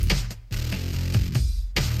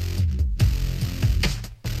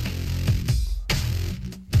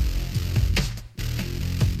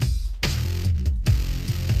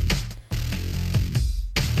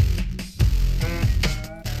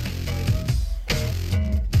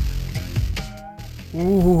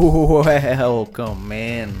Welcome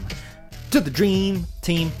in to the Dream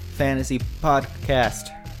Team Fantasy Podcast.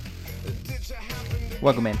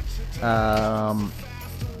 Welcome in.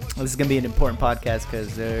 This is going to be an important podcast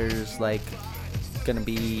because there's going to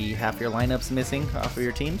be half your lineups missing off of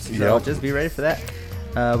your teams. So just be ready for that.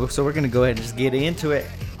 So we're going to go ahead and just get into it.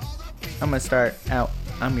 I'm going to start out.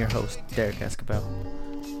 I'm your host, Derek Escobar.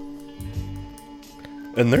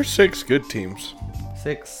 And there's 6 good teams.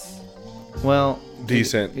 6. Well,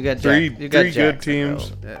 decent. You got three Jacksonville. good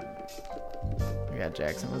teams. You got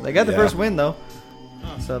Jacksonville. They got the first win though,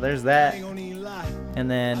 so there's that. And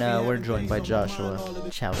then we're joined by Joshua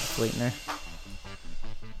Chowder-Fleetner.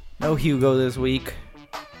 No Hugo this week.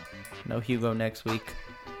 No Hugo next week.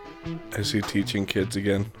 Is he teaching kids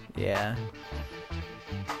again? Yeah.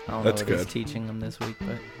 I don't That's know what good. He's teaching them this week,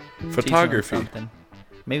 but Photography.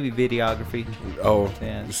 Maybe videography. Oh,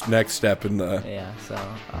 yeah. This next step in the... Yeah, so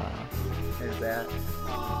there's that.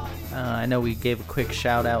 I know we gave a quick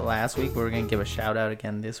shout out last week. We're going to give a shout out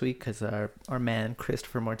again this week because our man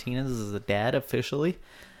Christopher Martinez is a dad officially.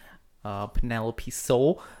 Penelope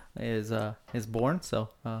Soul is born, so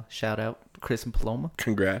shout out Chris and Paloma.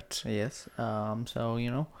 Congrats. Yes.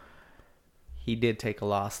 So, he did take a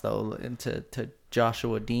loss though to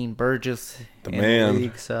Joshua Dean Burgess. The man. The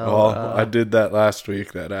league, so, I did that last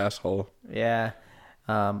week, that asshole. Yeah.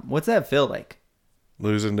 What's that feel like?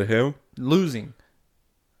 Losing to him? Losing.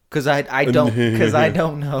 Because I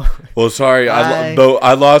don't know. Well, sorry,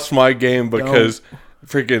 I lost my game because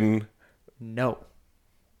freaking... No.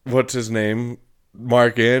 What's his name?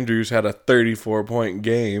 Mark Andrews had a 34-point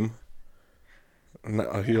game.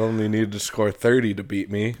 No, he only needed to score 30 to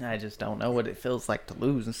beat me. I just don't know what it feels like to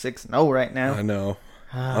lose in 6-0 right now. I know.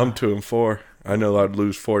 I'm 2-4. I know I'd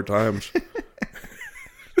lose 4 times.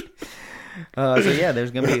 So yeah,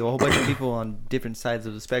 there's gonna be a whole bunch of people on different sides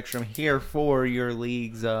of the spectrum here for your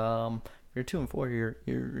leagues. If you're 2-4,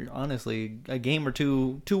 you're honestly a game or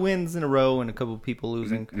two wins in a row, and a couple of people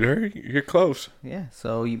losing. You're close. Yeah,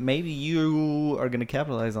 so maybe you are gonna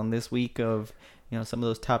capitalize on this week of. Some of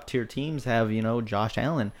those top tier teams have, Josh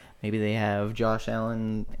Allen. Maybe they have Josh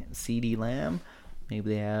Allen, CeeDee Lamb.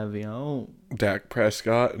 Maybe they have, Dak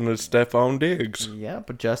Prescott and Stephon Diggs. Yeah,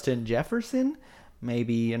 but Justin Jefferson.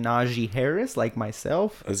 Maybe Najee Harris, like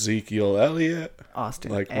myself. Ezekiel Elliott.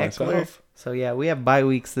 Austin like Eckler. Myself. So, yeah, we have bye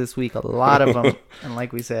weeks this week. A lot of them. And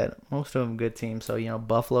like we said, most of them good teams. So,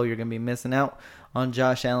 Buffalo, you're going to be missing out on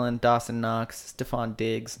Josh Allen, Dawson Knox, Stephon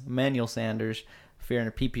Diggs, Emmanuel Sanders. If you're in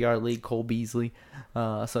a PPR league, Cole Beasley.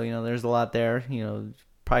 So, there's a lot there.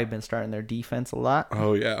 Probably been starting their defense a lot.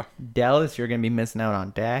 Oh, yeah. Dallas, you're going to be missing out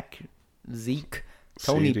on Dak, Zeke,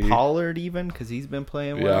 Tony CD. Pollard even, because he's been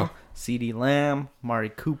playing well. CeeDee Lamb, Mari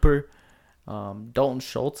Cooper. Dalton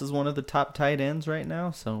Schultz is one of the top tight ends right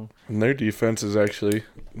now. So And their defense is actually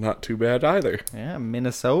not too bad either. Yeah,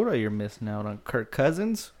 Minnesota, you're missing out on Kirk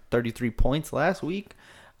Cousins, 33 points last week.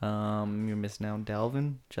 You're missing out on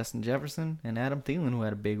Dalvin, Justin Jefferson, and Adam Thielen, who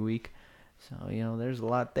had a big week. So, there's a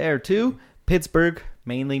lot there, too. Pittsburgh,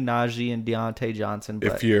 mainly Najee and Deontay Johnson.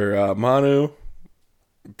 But if you're Manu,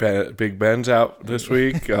 Big Ben's out this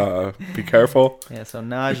week. Be careful. Yeah, so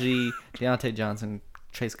Najee, Deontay Johnson,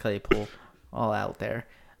 Chase Claypool, all out there.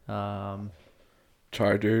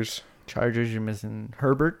 Chargers, you're missing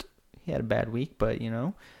Herbert. He had a bad week, but,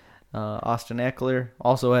 Austin Eckler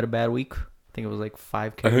also had a bad week. I think it was like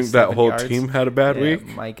 5 carries. I think that whole yards. team had a bad week.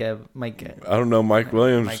 Mike. I don't know. Mike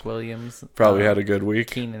Williams. Mike Williams probably had a good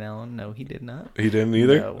week. Keenan Allen. No, he did not. He didn't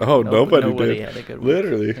either. No, nobody did. Had a good week.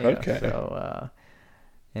 Literally. Yeah, okay. So,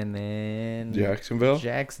 and then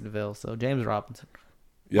Jacksonville. So James Robinson.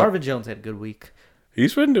 Yep. Marvin Jones had a good week.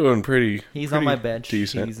 He's been doing pretty. He's on my bench.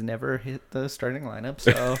 Decent. He's never hit the starting lineup,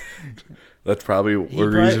 so that's probably the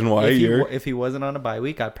reason why if he wasn't on a bye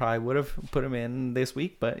week, I probably would have put him in this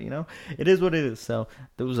week. But it is what it is. So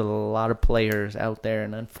there was a lot of players out there,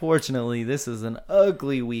 and unfortunately, this is an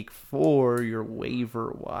ugly week for your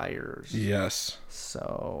waiver wires. Yes.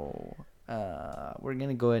 So we're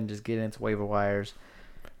gonna go ahead and just get into waiver wires.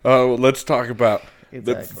 Oh, let's talk about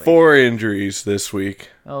the 4 injuries this week.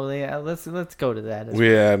 Oh yeah, let's go to that. We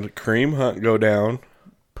had Kareem Hunt go down,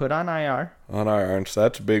 put on IR. So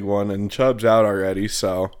that's a big one, and Chubb's out already.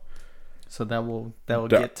 So that will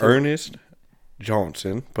get to Ernest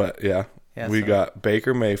Johnson, but we got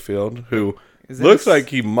Baker Mayfield, who looks like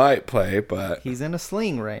he might play, but he's in a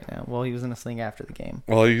sling right now. Well, he was in a sling after the game.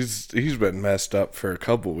 Well, he's been messed up for a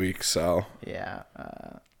couple weeks, so yeah.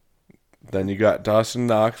 Then you got Dawson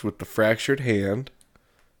Knox with the fractured hand.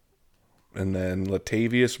 And then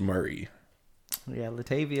Latavius Murray. Yeah,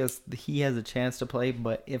 Latavius, he has a chance to play,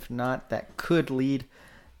 but if not, that could lead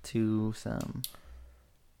to some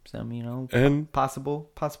some, And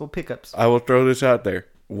possible pickups. I will throw this out there.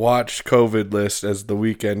 Watch COVID list as the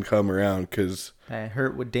weekend come around, because I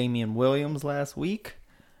hurt with Damian Williams last week.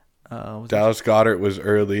 Dallas Goedert was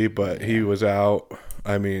early, but he was out.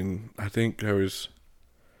 I mean, I thought there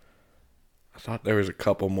was a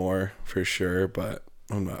couple more for sure, but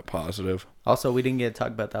I'm not positive. Also, we didn't get to talk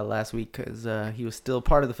about that last week because he was still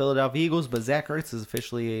part of the Philadelphia Eagles, but Zach Ertz is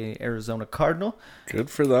officially an Arizona Cardinal. Good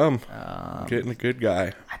for them. Getting a good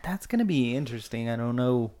guy. That's going to be interesting. I don't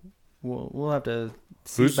know. We'll have to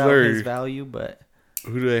see Who's about his value, but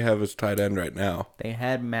who do they have as tight end right now? they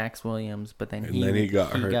had Max Williams, but then he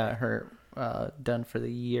got hurt. Got hurt, done for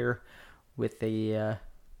the year with the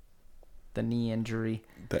knee injury.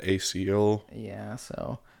 The ACL. Yeah,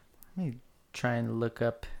 so let me try and look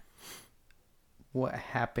up what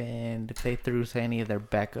happened, if they threw any of their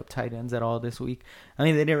backup tight ends at all this week. I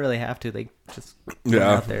mean, they didn't really have to. They just went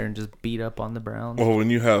out there and just beat up on the Browns. Well, when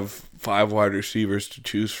you have 5 wide receivers to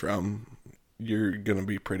choose from, you're going to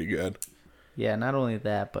be pretty good. Yeah, not only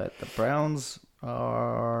that, but the Browns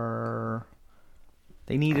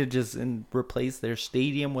they need to just replace their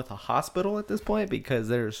stadium with a hospital at this point because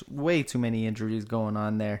there's way too many injuries going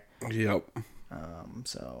on there. Yep.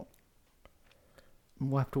 So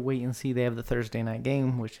we'll have to wait and see. They have the Thursday night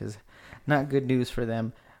game, which is not good news for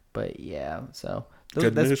them. But yeah, so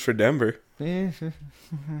good news for Denver.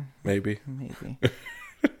 Maybe.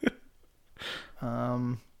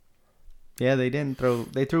 Yeah, they didn't throw.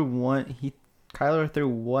 They threw one. Kyler threw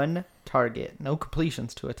one target, no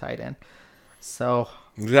completions to a tight end. So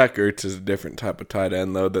Zach Ertz is a different type of tight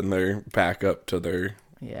end though than their backup to their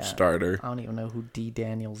starter. I don't even know who D.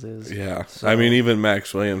 Daniels is. Yeah, so, I mean, even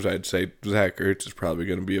Max Williams, I'd say Zach Ertz is probably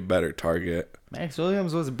going to be a better target. Max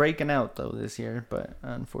Williams was breaking out though this year, but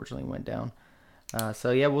unfortunately went down.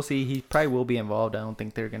 So yeah, we'll see. He probably will be involved. I don't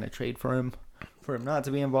think they're going to trade for him not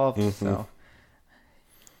to be involved. Mm-hmm. So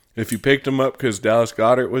if you picked him up because Dallas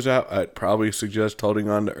Goedert was out, I'd probably suggest holding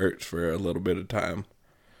on to Ertz for a little bit of time.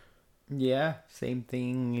 Yeah, same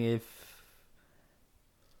thing. If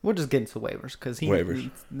we'll just get into waivers because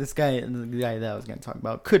this guy, the guy that I was going to talk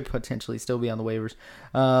about, could potentially still be on the waivers.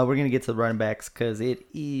 We're going to get to the running backs because it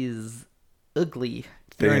is ugly.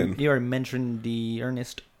 Thin. You already mentioned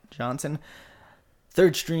Ernest Johnson,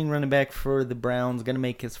 third string running back for the Browns, going to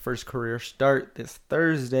make his first career start this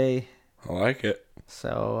Thursday. I like it.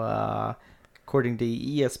 So, according to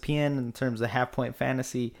ESPN, in terms of half-point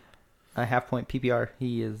fantasy, half-point PPR,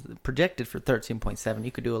 he is projected for 13.7.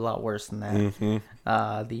 You could do a lot worse than that.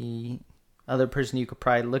 Mm-hmm. The other person you could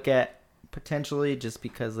probably look at potentially, just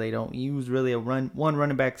because they don't use really one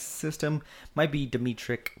running back system, might be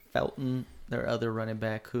Demetric Felton, their other running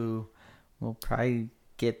back, who will probably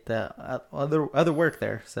get the other work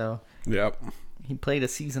there. So, yep, he played a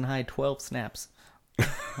season-high 12 snaps.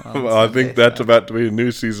 Well, I think that's about to be a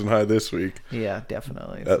new season high this week. Yeah,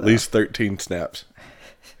 definitely. At least 13 snaps.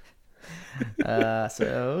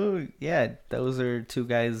 So, yeah, those are two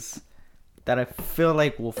guys that I feel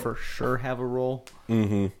like will for sure have a role.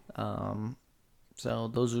 Mm-hmm.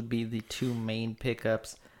 So those would be the two main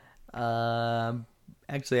pickups.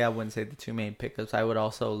 Actually, I wouldn't say the two main pickups. I would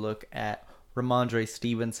also look at Ramondre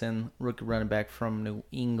Stevenson, rookie running back from New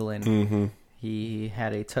England. Mm-hmm. He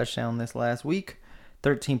had a touchdown this last week.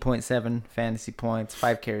 13.7 fantasy points,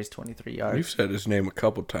 5 carries, 23 yards. You've said his name a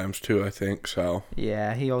couple times too, I think, so.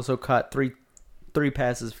 Yeah, he also caught three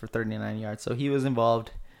passes for 39 yards, so he was involved.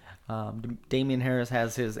 Damian Harris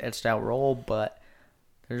has his etched out role, but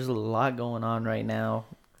there's a lot going on right now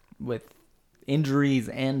with injuries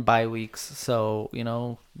and bye weeks. So,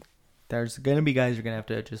 there's going to be guys you're going to have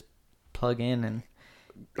to just plug in and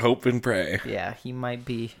hope and pray. Yeah, he might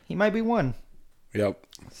be one. Yep.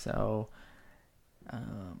 So,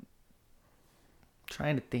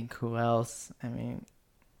 trying to think who else. I mean,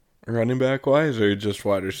 running back wise, or just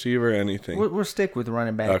wide receiver, anything? We'll stick with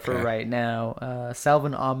running back for right now.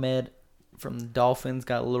 Salvin Ahmed from the Dolphins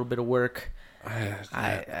got a little bit of work.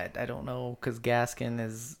 I don't know, because Gaskin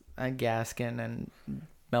and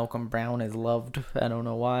Malcolm Brown is loved. I don't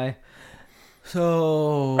know why.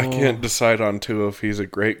 So I can't decide on Tua if he's a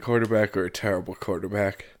great quarterback or a terrible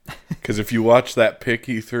quarterback. Because if you watch that pick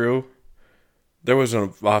he threw, there was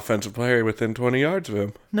an offensive player within 20 yards of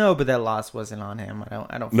him. No, but that loss wasn't on him.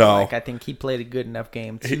 I don't feel like. I think he played a good enough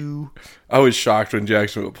game too. I was shocked when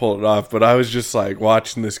Jacksonville pulled it off, but I was just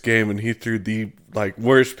watching this game, and he threw the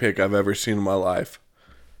worst pick I've ever seen in my life.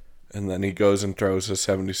 And then he goes and throws a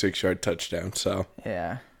 76-yard touchdown. So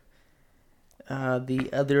yeah. The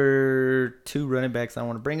other two running backs I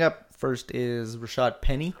want to bring up first is Rashad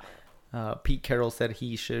Penny. Pete Carroll said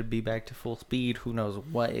he should be back to full speed. Who knows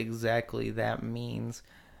what exactly that means.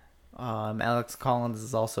 Alex Collins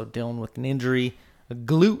is also dealing with an injury, a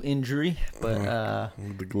glute injury, but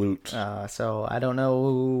the glutes. so I don't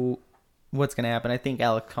know what's going to happen. I think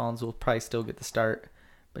Alex Collins will probably still get the start,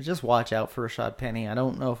 but just watch out for Rashad Penny. I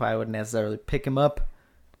don't know if I would necessarily pick him up.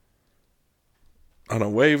 On a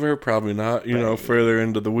waiver, probably not. Further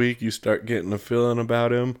into the week, you start getting a feeling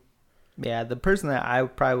about him. Yeah, the person that I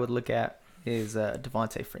probably would look at is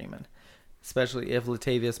Devontae Freeman, especially if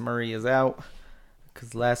Latavius Murray is out.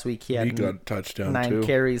 Because last week he got a touchdown 9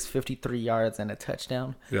 carries, 53 yards, and a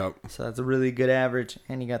touchdown. Yep. So that's a really good average,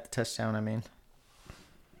 and he got the touchdown. I mean,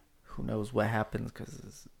 who knows what happens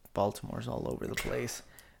because Baltimore's all over the place.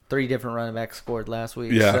 3 different running backs scored last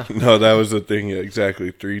week. Yeah, so. No, that was the thing. Yeah,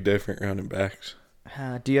 exactly. 3 different running backs.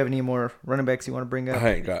 Do you have any more running backs you want to bring up?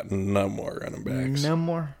 I ain't got no more running backs. No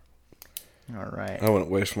more? All right. I wouldn't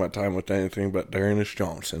waste my time with anything but Darnell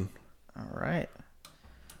Johnson. All right.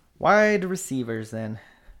 Wide receivers, then.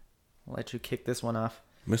 I'll let you kick this one off.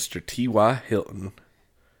 Mr. T.Y. Hilton.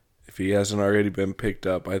 If he hasn't already been picked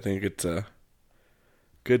up, I think it's a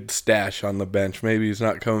good stash on the bench. Maybe he's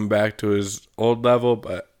not coming back to his old level,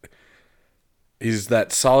 but he's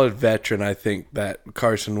that solid veteran I think that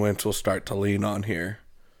Carson Wentz will start to lean on here.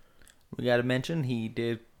 We got to mention he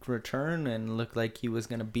did return and looked like he was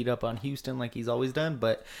going to beat up on Houston like he's always done,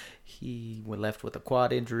 but he was left with a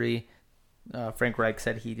quad injury. Frank Reich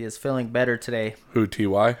said he is feeling better today. Who,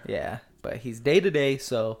 T.Y.? Yeah, but he's day-to-day,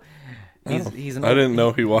 so he's I didn't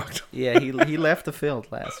know he walked. Yeah, he left the field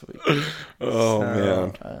last week.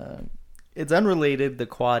 Man. It's unrelated, the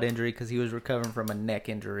quad injury, because he was recovering from a neck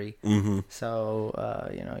injury. Mm-hmm. So,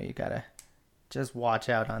 you got to just watch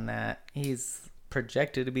out on that. He's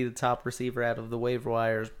projected to be the top receiver out of the waiver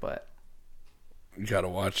wires, but you got to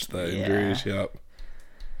watch the injuries, yep.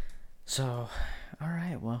 So, all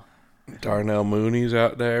right, well. Darnell Mooney's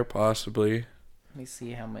out there, possibly. Let me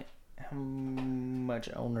see how much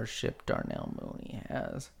ownership Darnell Mooney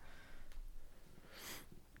has.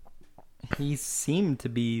 He seemed to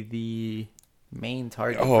be the main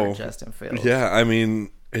target for Justin Fields. Yeah, I mean,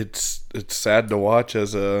 it's sad to watch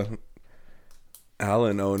as a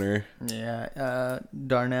Allen owner. Yeah,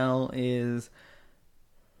 Darnell is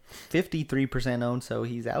 53% owned, so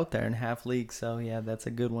he's out there in half league. So yeah, that's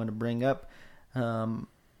a good one to bring up.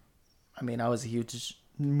 I mean, I was a huge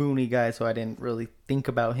Mooney guy, so I didn't really think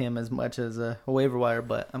about him as much as a waiver wire,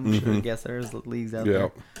 but I'm sure I guess there's leagues out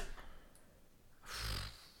there.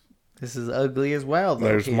 This is ugly as well, though.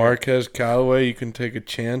 There's Marquez Callaway you can take a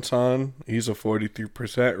chance on. He's a 43%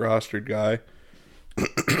 rostered guy.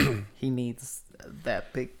 He needs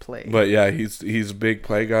that big play. But yeah, he's a big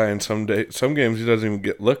play guy, and some games he doesn't even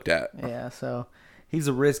get looked at. Yeah, so he's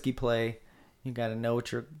a risky play. You got to know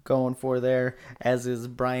what you're going for there, as is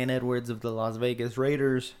Bryan Edwards of the Las Vegas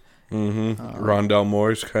Raiders. Mm-hmm. Rondell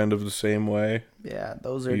Moore's kind of the same way. Yeah,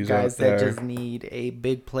 those are guys that just need a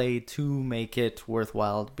big play to make it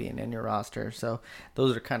worthwhile being in your roster. So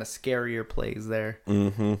those are kind of scarier plays there.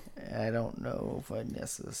 Mm-hmm. I don't know if I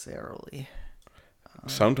necessarily.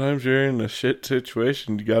 Sometimes you're in a shit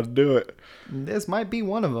situation. You got to do it. This might be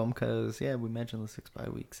one of them because, we mentioned the 6 bye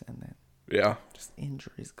weeks and then just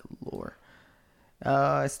injuries galore.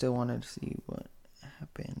 I still wanted to see what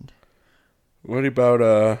happened. What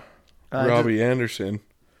about Robbie Anderson?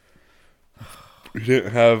 He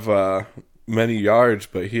didn't have many yards,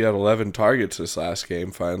 but he had 11 targets this last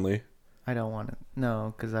game, finally. I don't want to.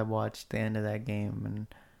 No, because I watched the end of that game and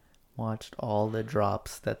watched all the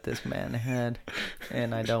drops that this man had,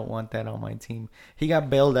 and I don't want that on my team. He got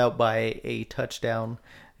bailed out by a touchdown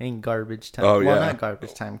in garbage time. Well, not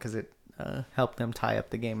garbage time because it helped them tie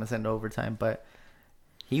up the game and send overtime, but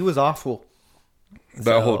he was awful.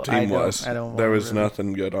 That whole team was. There was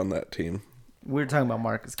nothing good on that team. We were talking about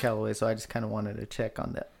Marcus Callaway, so I just kind of wanted to check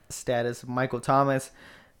on the status of Michael Thomas,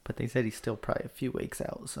 but they said he's still probably a few weeks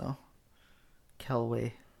out, so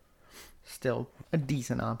Callaway still a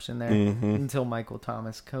decent option there until Michael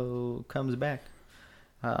Thomas comes back.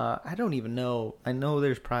 I don't even know. I know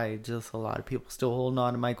there's probably just a lot of people still holding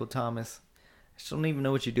on to Michael Thomas. I just don't even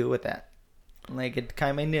know what you do with that. Like,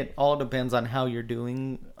 it all depends on how you're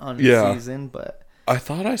doing on the season, but I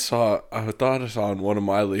thought I saw in one of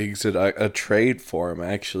my leagues that a trade for him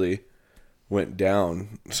actually went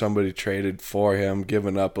down. Somebody traded for him,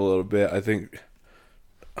 giving up a little bit. I think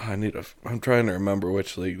I'm trying to remember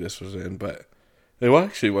which league this was in, but it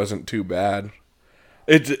actually wasn't too bad.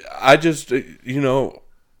 I just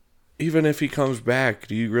even if he comes back,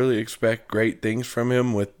 do you really expect great things from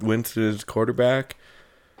him with Winston as quarterback?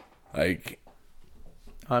 Like,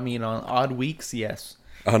 I mean, on odd weeks, yes.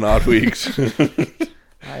 On odd weeks.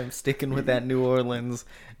 I'm sticking with that New Orleans,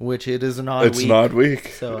 which it is an odd week. It's an odd week.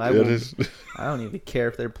 So I don't even care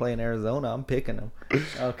if they're playing Arizona. I'm picking them.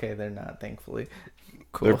 Okay, they're not, thankfully.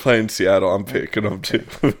 Cool. They're playing Seattle. I'm picking them too.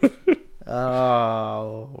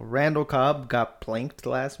 Randall Cobb got blanked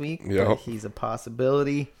last week. Yep. But he's a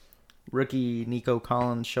possibility. Rookie Nico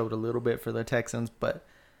Collins showed a little bit for the Texans, but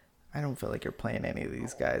I don't feel like you're playing any of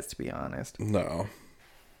these guys, to be honest. No.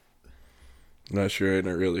 Unless you're in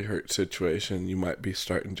a really hurt situation, you might be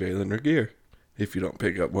starting Jalen Reagor if you don't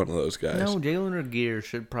pick up one of those guys. No, Jalen Reagor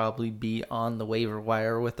should probably be on the waiver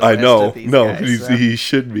wire with the rest of these guys. He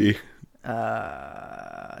should be.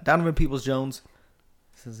 Donovan Peoples-Jones.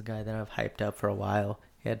 This is a guy that I've hyped up for a while.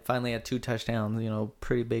 He finally had 2 touchdowns,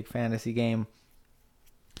 pretty big fantasy game.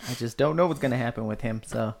 I just don't know what's going to happen with him.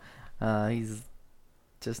 So he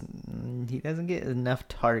doesn't get enough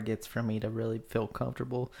targets for me to really feel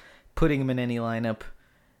comfortable putting him in any lineup.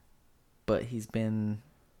 But he's been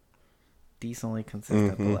decently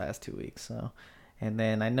consistent the last 2 weeks. So, and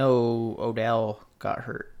then I know Odell got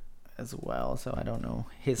hurt as well, so I don't know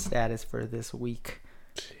his status for this week.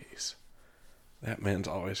 Jeez, that man's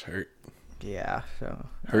always hurt. Yeah, so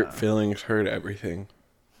hurt feelings, hurt everything.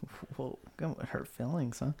 Well, hurt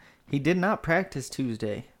feelings, huh? He did not practice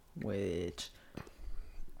Tuesday, which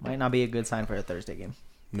might not be a good sign for a Thursday game.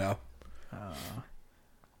 No.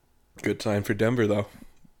 Good sign for Denver, though.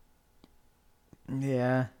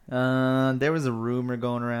 Yeah. There was a rumor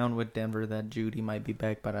going around with Denver that Judy might be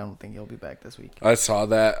back, but I don't think he'll be back this week. I saw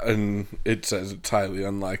that, and it says it's highly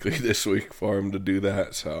unlikely this week for him to do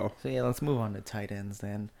that. So yeah, let's move on to tight ends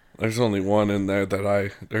then. There's only one in there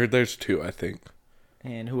that there's 2, I think.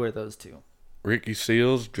 And who are those 2? Ricky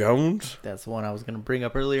Seals-Jones. That's the one I was going to bring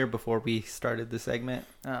up earlier before we started the segment.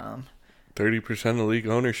 30% of league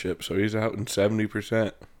ownership, so he's out in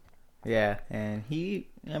 70%. Yeah, and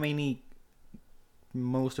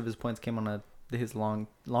most of his points came on his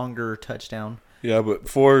longer touchdown. Yeah, but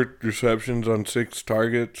 4 receptions on 6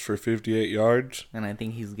 targets for 58 yards. And I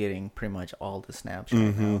think he's getting pretty much all the snaps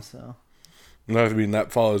right now. So,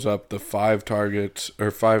 that follows up the 5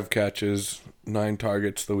 catches, 9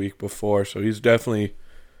 targets the week before. So he's definitely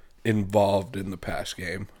involved in the pass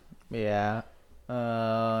game. Yeah.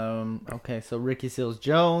 Okay, so Ricky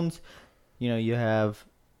Seals-Jones. You have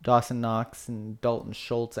Dawson Knox and Dalton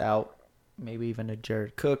Schultz out. Maybe even a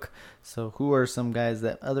Jared Cook. So who are some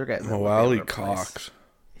other guys? Wally Cox.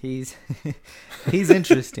 He's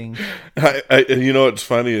interesting. What's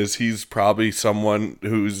funny is he's probably someone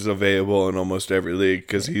who's available in almost every league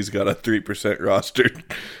because he's got a 3% roster.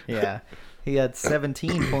 Yeah. He had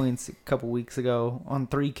 17 points a couple weeks ago on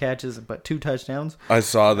 3 catches, but 2 touchdowns. I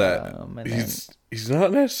saw that. He's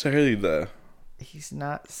not necessarily he's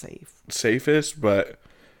not safest, but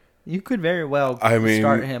you could very well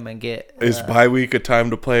start him and get. Is bye week a time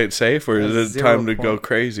to play it safe, or is it a time to go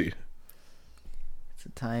crazy? It's a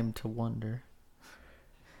time to wonder.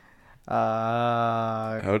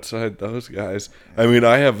 Outside those guys, I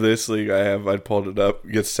have this league. I pulled it up.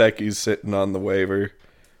 Gesicki's sitting on the waiver,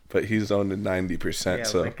 but he's owned at 90%. Yeah,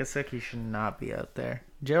 so Gesicki should not be out there.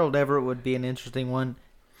 Gerald Everett would be an interesting one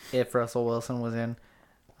if Russell Wilson was in.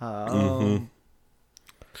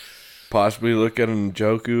 Possibly look at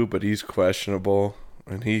Njoku, but he's questionable,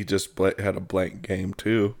 and he just had a blank game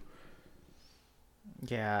too.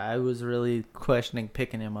 Yeah, I was really questioning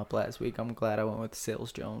picking him up last week. I'm glad I went with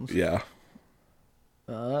Seals-Jones. Yeah.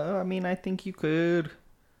 I think you could.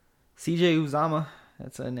 CJ Uzama,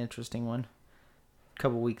 that's an interesting one. A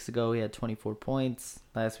couple weeks ago, he had 24 points.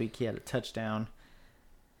 Last week, he had a touchdown.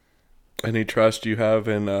 Any trust you have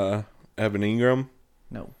in Evan Ingram?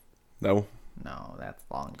 No. No, that's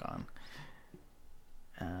long gone.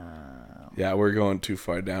 Yeah, we're going too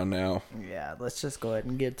far down now. Yeah, let's just go ahead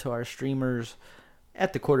and get to our streamers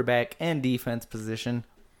at the quarterback and defense position.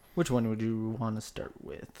 Which one would you want to start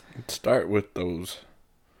with? Let's start with those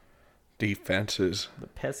defenses. The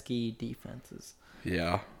pesky defenses.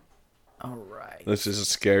 Yeah. All right. This is a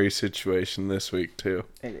scary situation this week, too.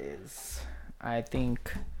 It is. I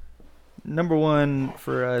think number one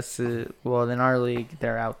for us, in our league,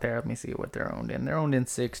 they're out there. Let me see what they're owned in. They're owned in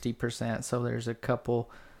 60%, so there's a couple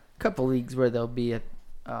leagues where they'll be at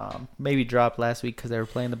maybe dropped last week because they were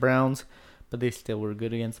playing the Browns, but they still were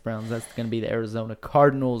good against the Browns. That's going to be the Arizona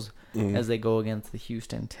Cardinals as they go against the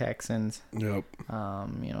Houston Texans. Yep.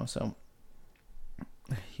 So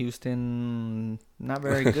Houston, not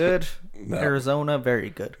very good. No. Arizona,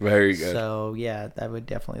 very good. Very good. So, yeah, I would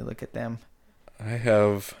definitely look at them. I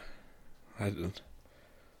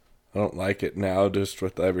don't like it now just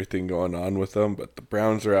with everything going on with them, but the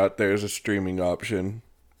Browns are out there as a streaming option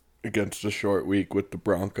against a short week with the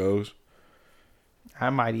Broncos. I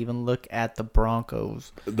might even look at the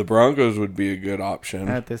Broncos. The Broncos would be a good option.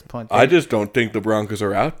 At this point. I just don't think the Broncos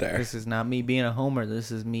are out there. This is not me being a homer. This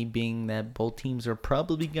is me being that both teams are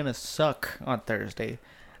probably going to suck on Thursday.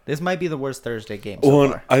 This might be the worst Thursday game so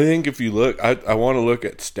far. I think if you look, I want to look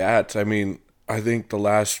at stats. I mean, I think the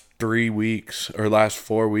last 3 weeks or last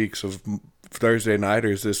 4 weeks of Thursday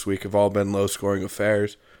nighters this week have all been low-scoring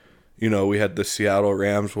affairs. You know, we had the Seattle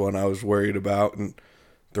Rams one I was worried about, and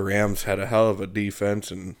the Rams had a hell of a defense.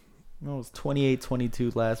 And it was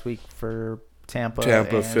 28-22 last week for Tampa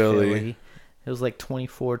and Philly. It was like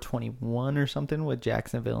 24-21 or something with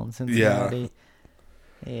Jacksonville and Cincinnati.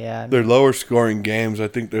 Yeah. They're lower-scoring games. I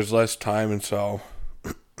think there's less time, and so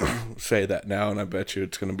say that now, and I bet you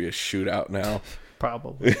it's going to be a shootout now.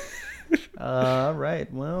 Probably. All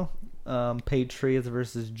right. Well, Patriots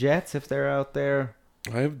versus Jets if they're out there.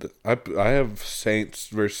 I have Saints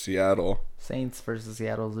versus Seattle. Saints versus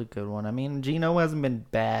Seattle is a good one. I mean, Geno hasn't been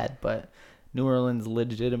bad, but New Orleans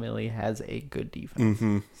legitimately has a good defense.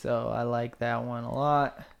 Mm-hmm. So I like that one a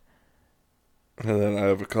lot. And then I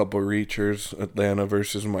have a couple reachers. Atlanta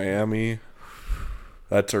versus Miami.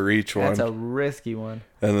 That's a reach one. That's a risky one.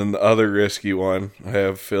 And then the other risky one, I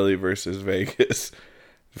have Philly versus Vegas.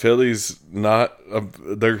 Philly's not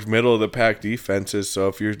they're middle of the pack defenses, so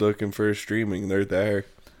if you're looking for a streaming, they're there.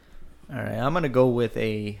 All right, I'm going to go with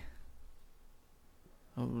this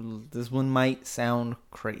one might sound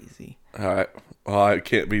crazy. All right. Well, it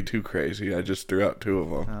can't be too crazy. I just threw out 2 of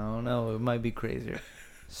them. I don't know. It might be crazier.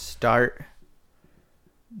 Start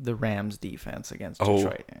the Rams defense against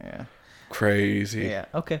Detroit. Yeah. Crazy. Yeah.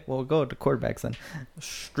 Okay, well, we'll go to quarterbacks then.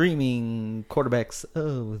 Streaming quarterbacks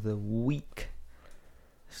of the week.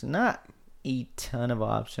 There's not a ton of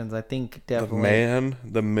options. I think definitely. The man,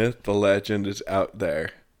 the myth, the legend is out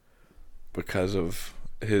there because of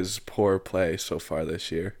his poor play so far this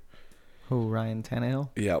year. Who, Ryan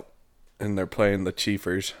Tannehill? Yep. And they're playing the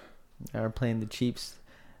Chiefers. They're playing the Chiefs,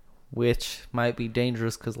 which might be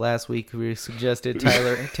dangerous because last week we suggested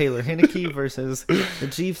Taylor Heineke versus the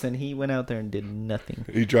Chiefs, and he went out there and did nothing.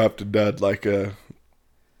 He dropped a dud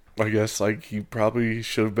I guess like he probably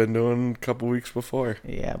should have been doing a couple weeks before.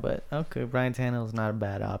 Yeah, but okay, Ryan Tannehill's not a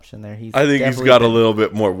bad option there. I think he's got a little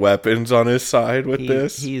bit more weapons on his side with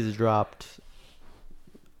this. He's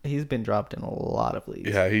been dropped in a lot of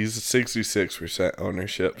leagues. Yeah, he's 66%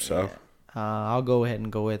 ownership, so. Yeah. I'll go ahead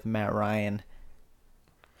and go with Matt Ryan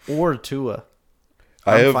or Tua.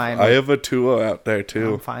 I have a Tua out there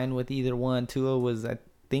too. I'm fine with either one. Tua was, I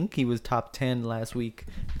think he was top 10 last week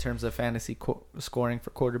in terms of fantasy scoring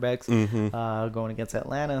for quarterbacks. Mm-hmm. Going against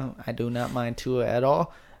Atlanta, I do not mind Tua at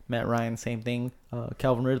all. Matt Ryan, same thing.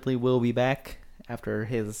 Calvin Ridley will be back after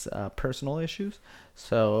his personal issues,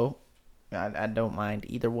 so I don't mind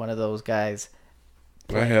either one of those guys.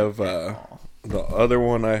 I have the other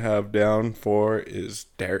one I have down for is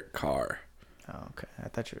Derek Carr. Oh, okay. I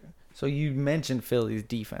thought so you mentioned Philly's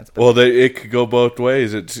defense. But well, it could go both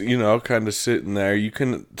ways. It's, kind of sitting there. You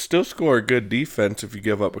can still score a good defense if you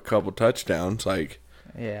give up a couple touchdowns.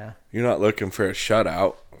 Yeah. You're not looking for a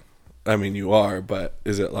shutout. I mean, you are, but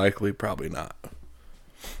is it likely? Probably not.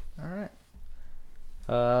 All right.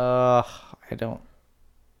 I don't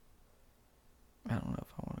know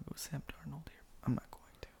if I want to go Sam Darnold here. I'm not going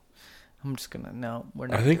to. I'm just going to, no, we're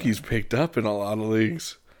not. I think he's picked up in a lot of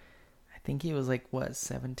leagues. I think he was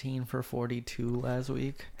 17 for 42 last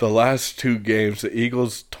week. The last 2 games, the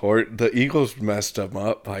Eagles messed him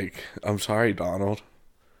up. I'm sorry, Donald.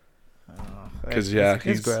 Because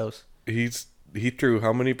he's gross. He threw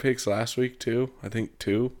how many picks last week too? I think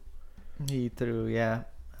 2. He threw, yeah.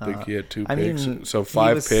 I think he had 2 picks. So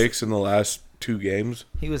 5 picks in the last 2 games.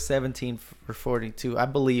 He was 17 for 42, I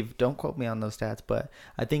believe. Don't quote me on those stats, but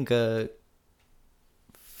I think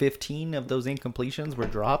 15 of those incompletions were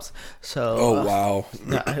drops. So wow.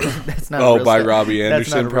 That's not a real by stat. Robbie Anderson,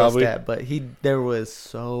 that's not a probably. Real stat, but there was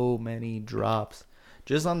so many drops.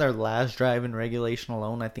 Just on their last drive in regulation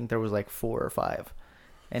alone, I think there was 4 or 5.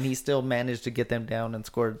 And he still managed to get them down and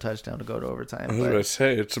scored a touchdown to go to overtime. I was going to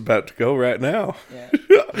say, it's about to go right now. Yeah.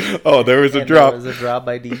 Oh, there was a drop. There was a drop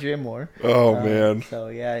by DJ Moore. Oh, man. So,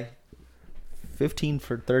 yeah, 15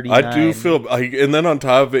 for 39. I do feel and then on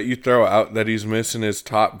top of it, you throw out that he's missing his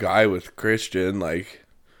top guy with Christian.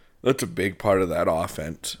 That's a big part of that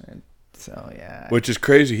offense. So, yeah. Which is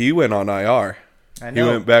crazy. He went on IR. I know.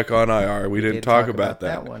 He went back on IR. We didn't talk about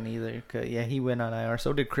that one either. Yeah, he went on IR.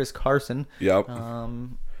 So did Chris Carson. Yep.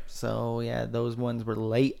 So yeah, those ones were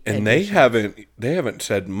late. And they haven't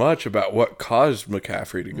said much about what caused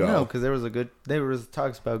McCaffrey to go. No, because there was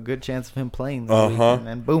talks about good chance of him playing this week, and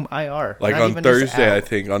then boom, IR. On Thursday, I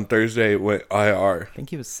think. On Thursday it went IR. I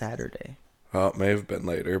think it was Saturday. Well, it may have been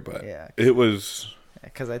later, but Yeah. it was.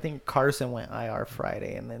 Because I think Carson went IR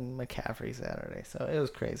Friday and then McCaffrey Saturday. So it was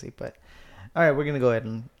crazy. But all right, we're going to go ahead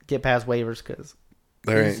and get past waivers because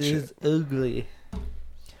this is ugly.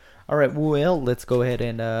 All right, well, let's go ahead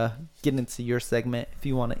and get into your segment if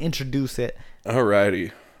you want to introduce it.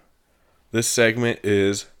 Alrighty. This segment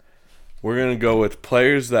is we're going to go with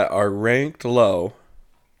players that are ranked low.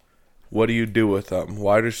 What do you do with them?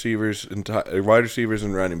 Wide receivers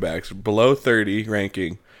and running backs below 30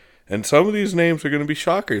 ranking. And some of these names are going to be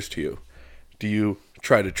shockers to you. Do you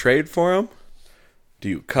try to trade for them? Do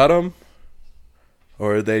you cut them?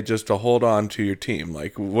 Or are they just to hold on to your team?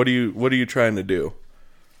 Like, what are you trying to do?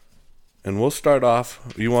 And we'll start off.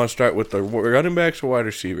 You want to start with the running backs or wide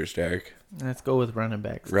receivers, Derek? Let's go with running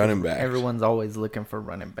backs. Running backs. Everyone's always looking for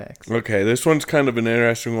running backs. Okay, this one's kind of an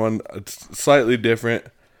interesting one. It's slightly different.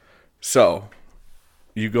 So,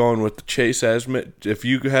 you going with the Chase Edmonds? If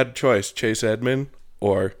you had a choice, Chase Edmonds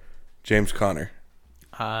or James Conner?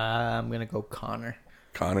 I'm going to go Conner.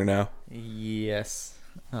 Conner now? Yes.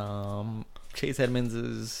 Chase Edmonds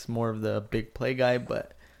is more of the big play guy,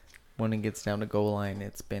 but when it gets down to goal line,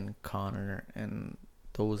 it's been Conner, and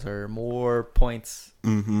those are more points.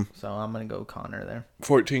 Mm-hmm. So I'm going to go Conner there.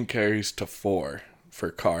 14 carries to 4 for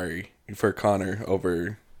Conner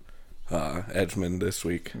over Edmonds this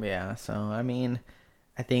week. Yeah, so, I mean,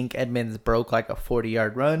 I think Edmonds broke like a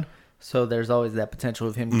 40-yard run, so there's always that potential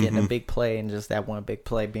of him getting a big play and just that one big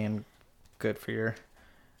play being good for your,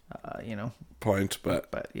 points.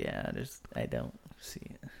 But yeah, I don't see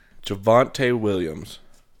it. Javonte Williams.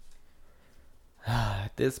 At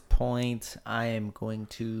this point, I am going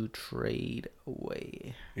to trade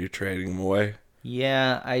away. You're trading him away?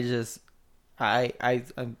 Yeah, I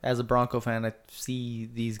as a Bronco fan, I see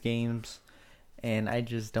these games, and I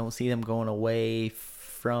just don't see them going away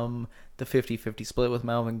from the 50-50 split with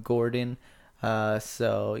Melvin Gordon.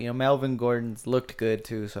 So, Melvin Gordon's looked good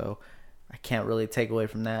too, so I can't really take away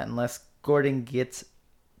from that unless Gordon gets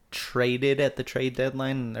traded at the trade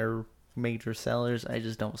deadline and they're major sellers. I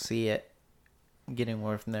just don't see it getting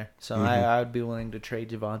more from there. So I would be willing to trade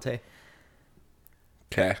Javonte.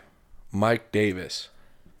 Okay. Mike Davis.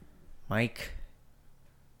 Mike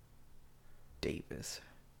Davis.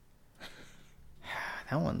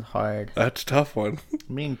 That one's hard. That's a tough one.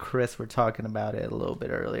 Me and Chris were talking about it a little bit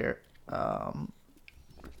earlier.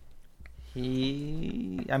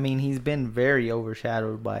 He's been very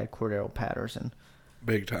overshadowed by Cordero Patterson.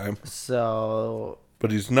 Big time. So.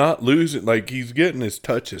 But he's not losing. Like, he's getting his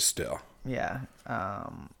touches still. Yeah.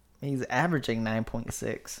 He's averaging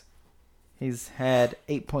 9.6. He's had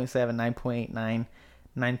 8.7, 9.89,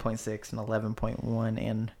 9.6, and 11.1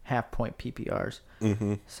 and half-point PPRs.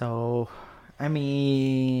 Mm-hmm. So,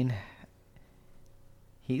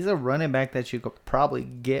 he's a running back that you could probably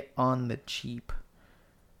get on the cheap.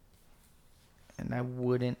 And I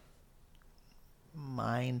wouldn't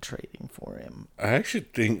mind trading for him. I actually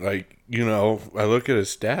think, I look at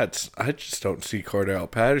his stats. I just don't see Cordell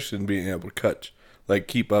Patterson being able to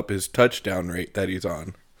keep up his touchdown rate that he's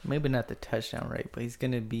on. Maybe not the touchdown rate, but he's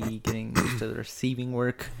going to be getting used to the receiving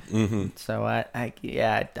work. Mm-hmm. So, I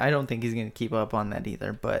don't think he's going to keep up on that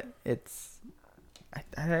either. But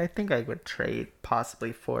I think I would trade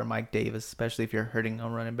possibly for Mike Davis, especially if you're hurting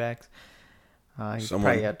on running backs. He's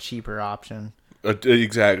probably a cheaper option.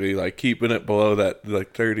 Exactly, keeping it below that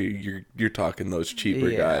 30. You're talking those cheaper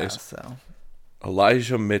guys. So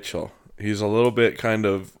Elijah Mitchell, he's a little bit kind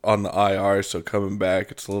of on the IR, so coming back,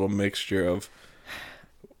 it's a little mixture of.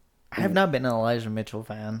 I have not been an Elijah Mitchell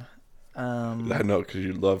fan. I know because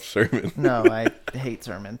you love Sermon. No, I hate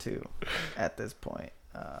Sermon too. At this point,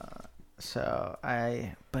 but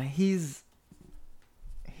he's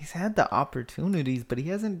had the opportunities, but he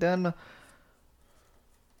hasn't done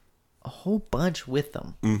a whole bunch with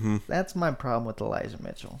them. Mm-hmm. That's my problem with Elijah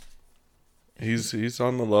Mitchell. He's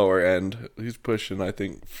on the lower end. He's pushing, I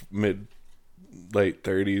think, late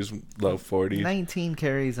 30s, low 40s. 19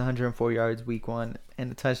 carries, 104 yards week 1,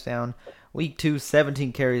 and a touchdown. Week 2,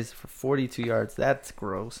 17 carries for 42 yards. That's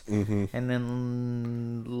gross. Mm-hmm. And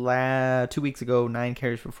then 2 weeks ago, 9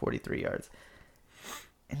 carries for 43 yards.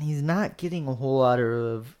 And he's not getting a whole lot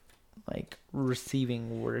of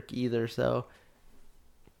receiving work either, so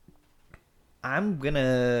I'm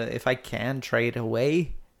gonna, if I can, trade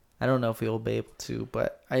away. I don't know if he'll be able to,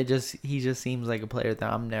 but he just seems like a player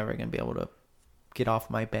that I'm never gonna be able to get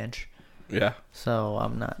off my bench. Yeah. So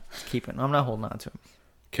I'm not holding on to him.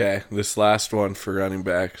 Okay, this last one for running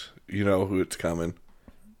backs. You know who it's coming.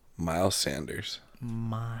 Miles Sanders.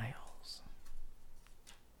 Miles.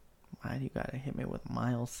 Why do you gotta hit me with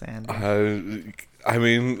Miles Sanders?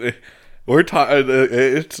 We're talking.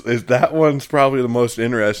 It's that one's probably the most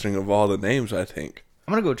interesting of all the names. I think.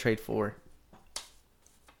 I'm gonna go trade 4.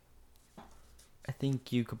 I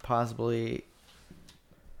think you could possibly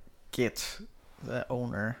get the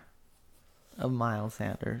owner of Miles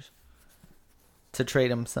Sanders to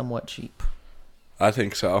trade him somewhat cheap. I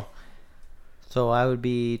think so. So I would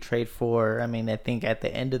be trade 4. I mean, I think at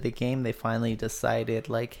the end of the game they finally decided,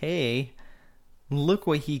 like, hey, look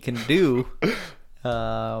what he can do.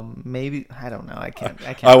 Maybe I don't know. I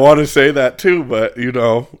can't. I want to say that too, but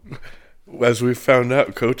as we found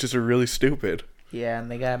out, coaches are really stupid. Yeah,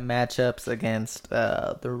 and they got matchups against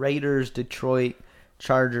the Raiders, Detroit,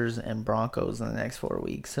 Chargers, and Broncos in the next 4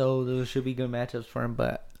 weeks. So those should be good matchups for him.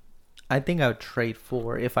 But I think I would trade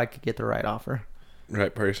 4 if I could get the right offer.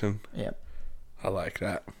 Right person. Yep. I like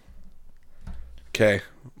that. Okay.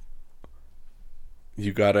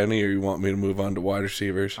 You got any, or you want me to move on to wide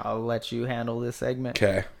receivers? I'll let you handle this segment.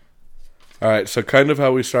 Okay. All right, so kind of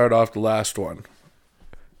how we started off the last one.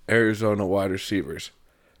 Arizona wide receivers.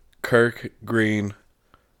 Kirk, Green,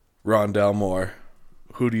 Rondell Moore.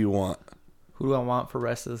 Who do you want? Who do I want for the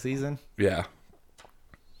rest of the season? Yeah.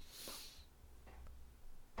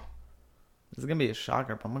 This is going to be a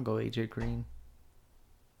shocker, but I'm going to go AJ Green.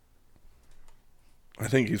 I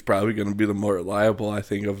think he's probably going to be the more reliable, I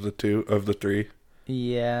think, of the three.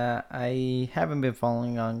 Yeah, I haven't been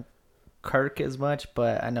following on Kirk as much,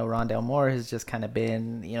 but I know Rondell Moore has just kind of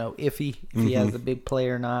been, iffy if he has a big play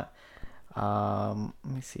or not. Let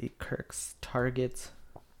me see Kirk's targets.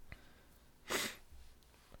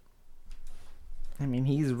 I mean,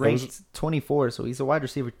 he's ranked 24, so he's a wide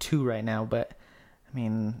receiver 2 right now, but I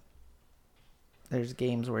mean, there's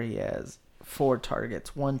games where he has 4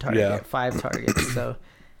 targets, 1 target, 5 targets, so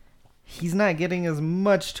he's not getting as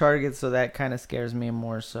much targets, so that kind of scares me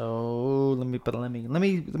more. So let me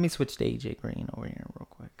switch to AJ Green over here real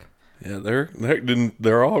quick. Yeah,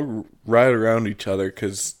 they're all right around each other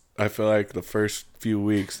because I feel like the first few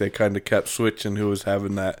weeks they kind of kept switching who was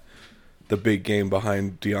having the big game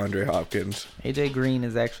behind DeAndre Hopkins. AJ Green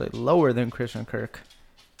is actually lower than Christian Kirk,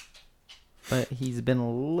 but he's been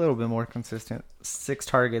a little bit more consistent. 6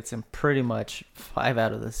 targets in pretty much 5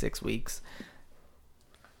 out of the 6 weeks.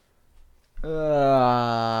 Actually,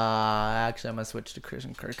 I'm going to switch to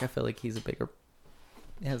Christian Kirk. I feel like he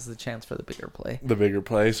has the chance for the bigger play. The bigger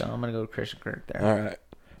plays? So I'm going to go with Christian Kirk there. All right.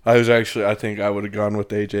 I think I would have gone with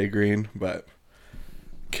AJ Green, but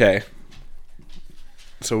okay.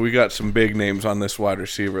 So we got some big names on this wide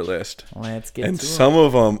receiver list. Let's get and to some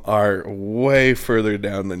of them are way further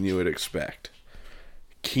down than you would expect.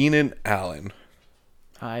 Keenan Allen.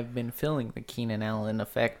 I've been feeling the Keenan Allen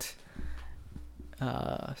effect.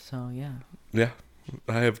 So, yeah. Yeah,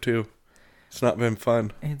 I have too. It's not been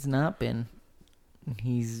fun. It's not been.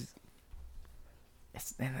 And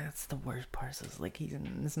that's the worst part. Is like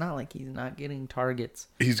it's not like he's not getting targets.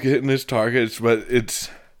 He's getting his targets, but it's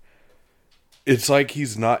like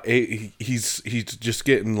he's not he's just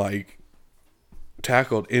getting like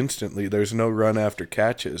tackled instantly. There's no run after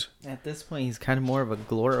catches. At this point, he's kind of more of a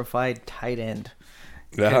glorified tight end.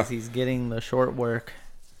 Yeah, because he's getting the short work.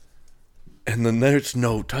 And then there's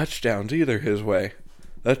no touchdowns either his way.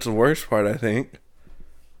 That's the worst part, I think.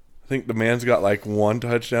 I think the man's got like 1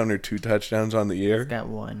 touchdown or 2 touchdowns on the year. He's got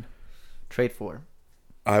 1. Trade 4.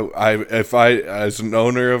 If I, as an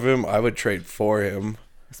owner of him, I would trade for him.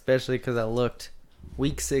 Especially because I looked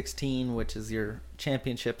week 16, which is your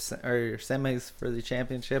championship or your semis for the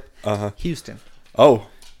championship. Houston. Oh.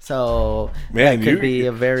 So man, that could be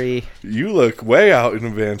a very. You look way out in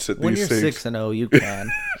advance at when these you're things. 6-0, you can.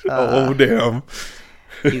 Oh damn!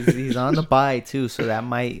 he's on the bye too, so that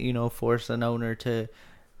might force an owner to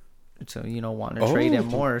want to trade him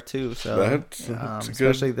more too. So that's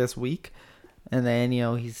especially good. this week, and then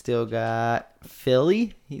he's still got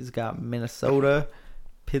Philly, he's got Minnesota,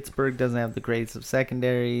 Pittsburgh doesn't have the greatest of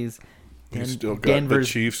secondaries. He's still got the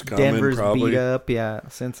Chiefs coming. Denver's probably beat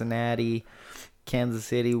up, Cincinnati. Kansas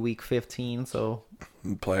City week 15, so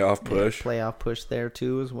playoff push there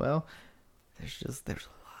too as well. There's a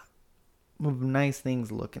lot of nice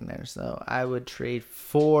things looking there, so I would trade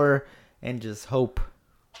 4 and just hope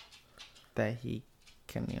that he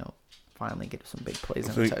can finally get some big plays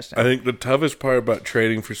and a touchdown. I think the toughest part about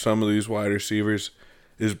trading for some of these wide receivers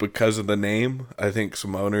is because of the name. I think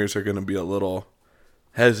some owners are going to be a little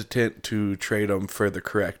hesitant to trade them for the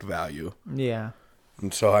correct value. Yeah.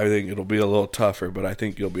 And so I think it'll be a little tougher, but I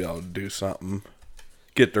think you'll be able to do something.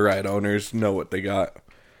 Get the right owners, know what they got.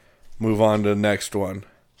 Move on to the next one.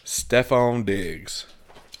 Stephon Diggs.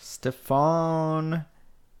 Stephon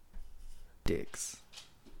Diggs.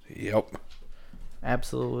 Yep.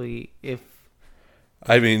 Absolutely. If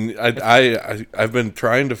I mean, I've been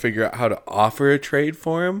trying to figure out how to offer a trade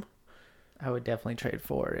for him. I would definitely trade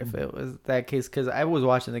for if it was that case, because I was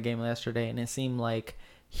watching the game yesterday and it seemed like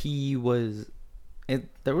he was.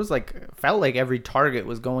 There was felt like every target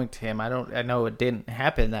was going to him. I know it didn't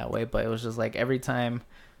happen that way, but it was just like every time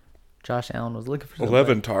Josh Allen was looking for somebody.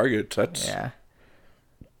 11 targets. That's a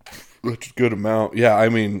good amount. Yeah, I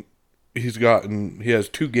mean, he has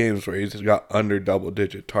 2 games where he's got under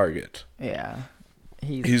double-digit targets. Yeah.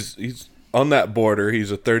 He's on that border. He's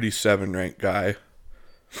a 37 ranked guy.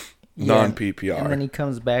 Non-PPR. And then he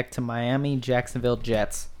comes back to Miami, Jacksonville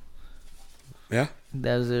Jets. Yeah.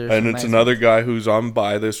 Those are and it's another guy who's on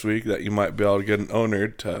bye this week that you might be able to get an owner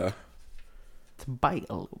to bite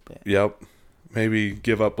a little bit. Yep. Maybe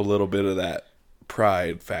give up a little bit of that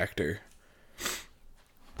pride factor.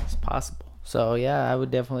 It's possible. So, yeah, I would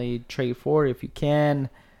definitely trade for it if you can.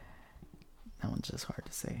 That one's just hard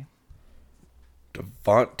to say.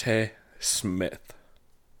 Devontae Smith.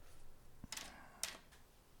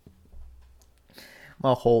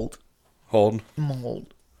 I'll hold. Hold? I'm going to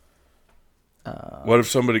hold. What if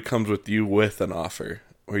somebody comes with you with an offer?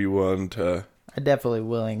 Are you willing to... I'm definitely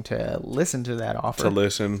willing to listen to that offer. To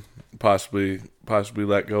listen, possibly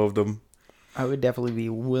let go of them. I would definitely be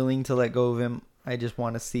willing to let go of him. I just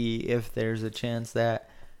want to see if there's a chance that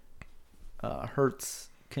Hurts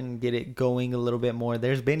can get it going a little bit more.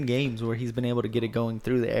 There's been games where he's been able to get it going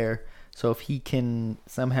through the air. So if he can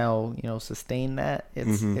somehow, sustain that,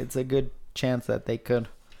 it's a good chance that they could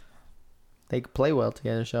play well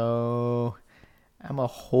together. So I'm going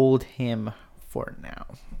to hold him for now.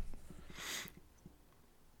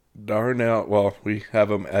 Darnell, well, we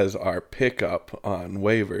have him as our pickup on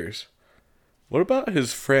waivers. What about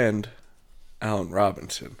his friend, Allen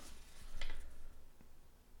Robinson?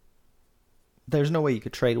 There's no way you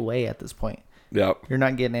could trade away at this point. Yep. You're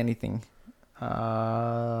not getting anything.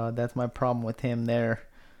 That's my problem with him there.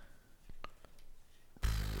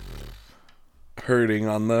 Hurting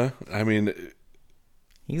on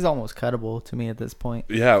he's almost cuttable to me at this point.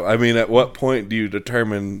 Yeah, I mean, at what point do you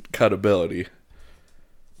determine cuttability?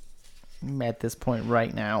 I'm at this point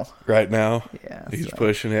right now. Right now? Yeah. He's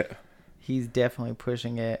pushing it. He's definitely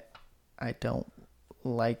pushing it. I don't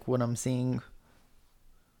like what I'm seeing.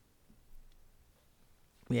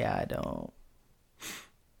 Yeah, I don't.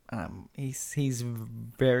 He's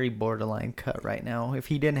very borderline cut right now. If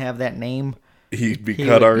he didn't have that name, he'd be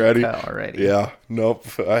cut already. Yeah. Nope.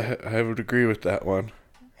 I would agree with that one.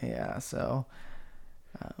 Yeah. So.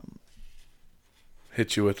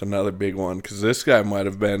 Hit you with another big one, because this guy might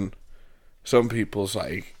have been some people's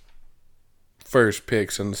first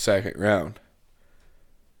picks in the second round.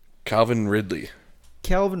 Calvin Ridley.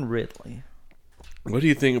 What do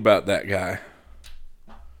you think about that guy?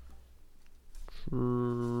 Trade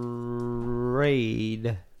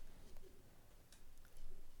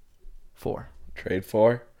for.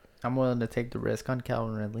 I'm willing to take the risk on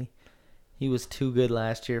Calvin Ridley. He was too good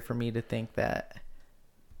last year for me to think that.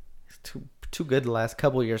 Too good the last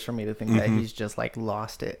couple years for me to think that he's just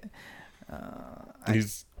lost it.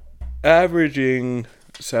 He's averaging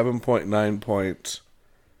 7.9 points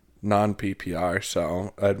non-PPR,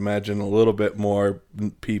 so I'd imagine a little bit more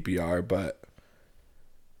PPR, but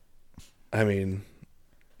I mean,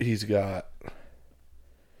 he's got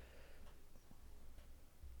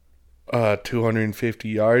 250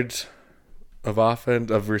 yards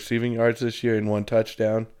of receiving yards this year and 1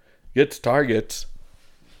 touchdown. Gets targets.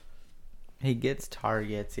 He gets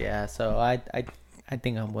targets, yeah. So I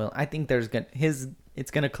think I'm willing. I think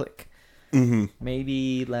it's gonna click. Mm-hmm.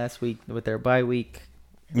 Maybe last week with their bye week.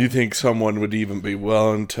 You think someone would even be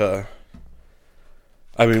willing to?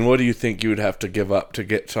 I mean, what do you think you would have to give up to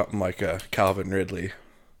get something like a Calvin Ridley?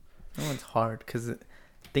 That one's hard because I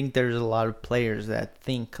think there's a lot of players that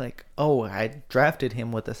think I drafted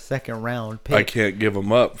him with a second round pick. I can't give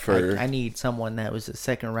him up for. I need someone that was a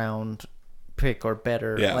second round pick or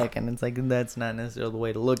better. Yeah. And it's that's not necessarily the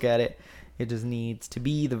way to look at it. It just needs to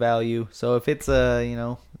be the value. So if it's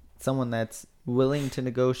someone that's willing to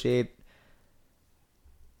negotiate,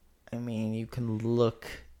 I mean, you can look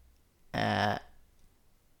at.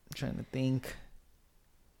 I'm trying to think.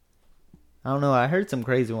 I don't know. I heard some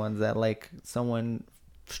crazy ones that someone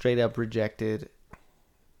straight up rejected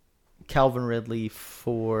Calvin Ridley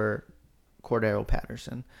for Cordero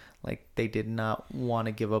Patterson. They did not want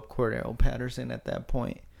to give up Cordero Patterson at that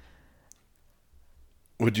point.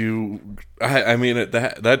 Would you? I mean,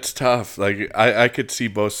 that's tough. I could see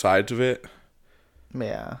both sides of it.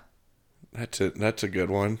 Yeah. That's a good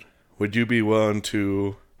one. Would you be willing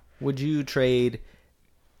to? Would you trade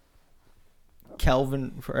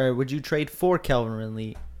Calvin? Would you trade for Calvin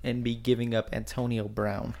Ridley and be giving up Antonio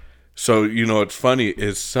Brown. So, what's funny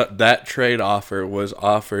is that trade offer was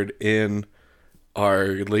offered in our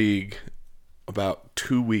league about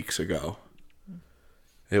 2 weeks ago.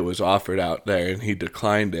 It was offered out there, and he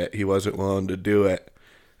declined it. He wasn't willing to do it.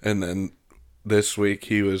 And then this week,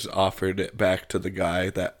 he was offered it back to the guy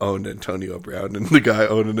that owned Antonio Brown, and the guy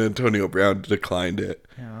owning Antonio Brown declined it.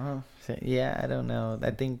 Yeah, I don't know.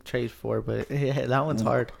 I think trade 4, but yeah, that one's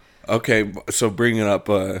hard. Okay, so bringing up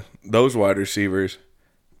those wide receivers,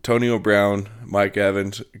 Antonio Brown, Mike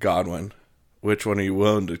Evans, Godwin. Which one are you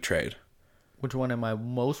willing to trade? Which one am I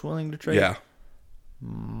most willing to trade? Yeah.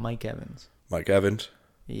 Mike Evans. Mike Evans?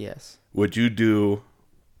 Yes. Would you do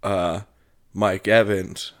Mike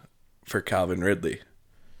Evans for Calvin Ridley?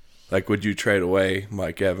 Like, would you trade away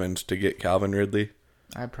Mike Evans to get Calvin Ridley?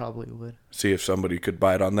 I probably would. See if somebody could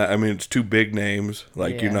bite on that. I mean, it's 2 big names.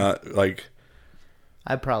 Like, You're not, like...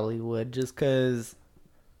 I probably would, just because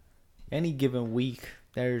any given week,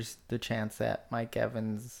 there's the chance that Mike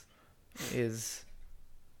Evans is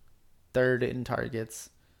third in targets.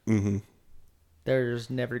 Mm-hmm. There's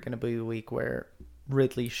never going to be a week where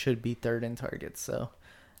Ridley should be third in targets, so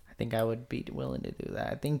I think I would be willing to do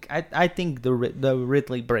that. I think the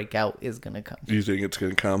Ridley breakout is going to come. You think it's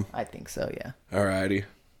going to come? I think so, yeah. Alrighty.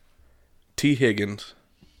 T. Higgins.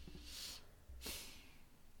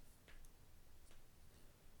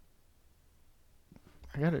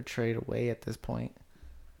 I got to trade away at this point.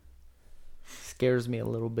 Scares me a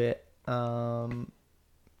little bit. The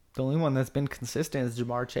only one that's been consistent is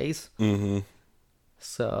Jamar Chase. Mm-hmm.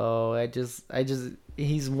 So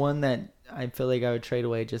he's one that I feel like I would trade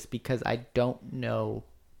away just because I don't know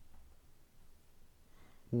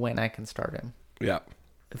when I can start him. Yeah.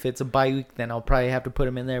 If it's a bye week, then I'll probably have to put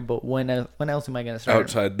him in there. But when else am I going to start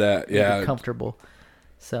outside him? That? Yeah, comfortable.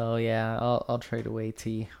 So yeah, I'll trade away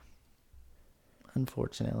T.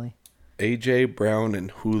 Unfortunately, AJ Brown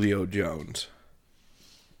and Julio Jones.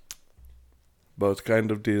 Both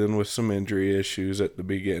kind of dealing with some injury issues at the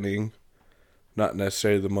beginning. Not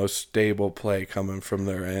necessarily the most stable play coming from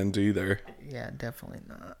their ends either. Yeah, definitely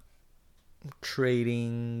not.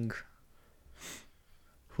 Trading.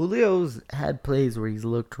 Julio's had plays where he's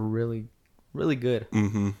looked really, really good.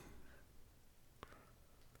 Mm-hmm.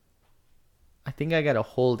 I think I got to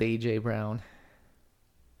hold AJ Brown.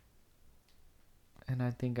 And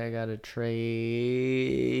I think I got to trade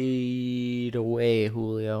away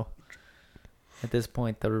Julio. At this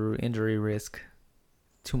point, the injury risk,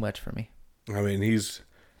 too much for me. I mean, as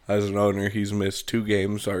an owner, he's missed 2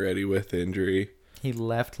 games already with injury. He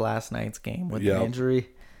left last night's game with an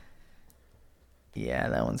injury. Yeah,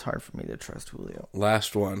 that one's hard for me to trust Julio.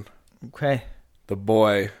 Last one. Okay. The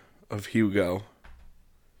boy of Hugo.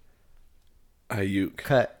 Ayuk.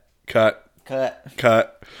 Cut.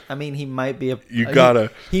 I mean, he might be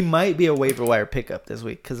he might be a waiver wire pickup this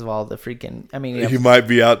week because of all the freaking. I mean, he might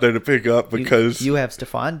be out there to pick up because you have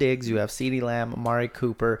Stephon Diggs, you have CeeDee Lamb, Amari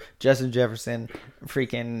Cooper, Justin Jefferson,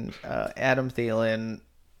 freaking Adam Thielen,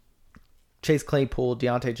 Chase Claypool,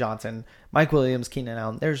 Deontay Johnson, Mike Williams, Keenan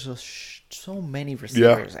Allen. There's so many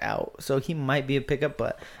receivers out, so he might be a pickup,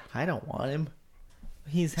 but I don't want him.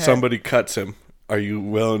 Somebody cuts him. Are you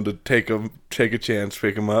willing to take a chance,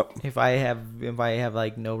 pick him up? If I have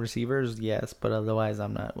like no receivers, yes, but otherwise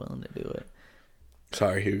I'm not willing to do it.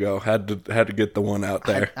 Sorry, Hugo. Had to get the one out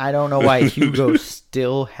there. I don't know why Hugo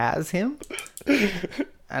still has him.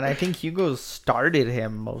 And I think Hugo started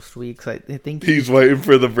him most weeks. I think he's waiting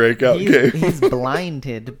for the breakout game. He's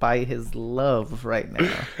blinded by his love right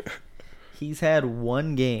now. He's had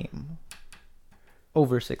one game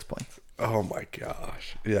over 6 points. Oh my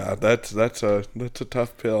gosh! Yeah, that's a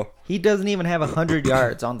tough pill. He doesn't even have 100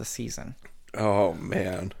 yards on the season. Oh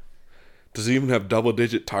man, does he even have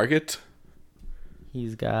double-digit targets?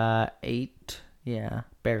 He's got 8. Yeah,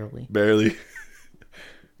 barely.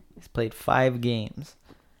 He's played 5 games,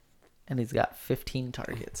 and he's got 15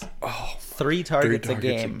 targets. Oh, 3 targets a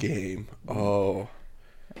game. Oh,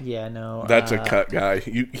 yeah, no. That's a cut guy.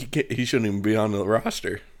 He shouldn't even be on the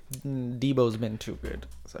roster. Debo's been too good,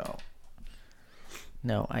 so.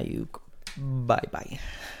 No, Ayuk. Bye-bye.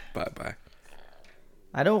 Bye-bye.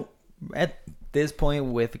 I don't, at this point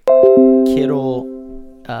with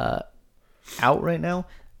Kittle out right now,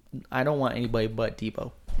 I don't want anybody but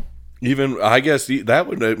Debo. Even, I guess that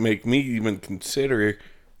would make me even consider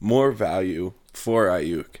more value for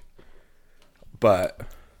Ayuk. But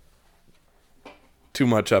too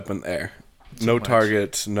much up in there. No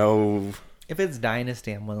targets, no... If it's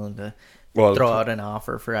Dynasty, I'm willing to throw out an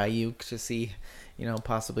offer for Ayuk to see...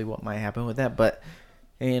 possibly what might happen with that, but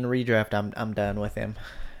in redraft, I'm done with him.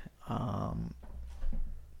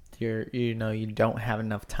 you don't have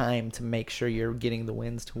enough time to make sure you're getting the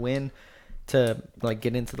wins to win, to like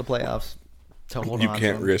get into the playoffs, to hold on. You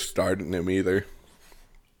can't risk starting him either.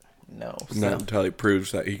 No. Not until he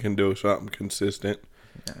proves that he can do something consistent.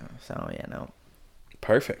 No.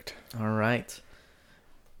 Perfect. All right.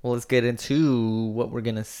 Well, let's get into what we're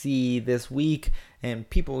going to see this week. And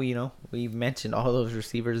people, we've mentioned all those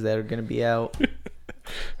receivers that are going to be out.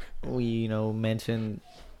 We, mentioned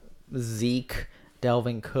Zeke,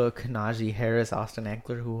 Delvin Cook, Najee Harris, Austin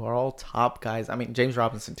Eckler, who are all top guys. I mean, James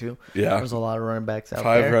Robinson, too. Yeah. There's a lot of running backs out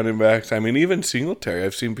 5 there. running backs. I mean, even Singletary.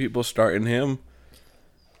 I've seen people starting him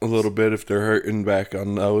a little bit if they're hurting back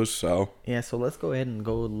on those. So yeah, so let's go ahead and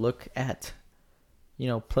go look at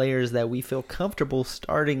players that we feel comfortable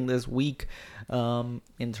starting this week,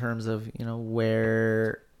 in terms of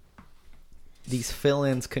where these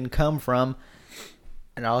fill-ins can come from.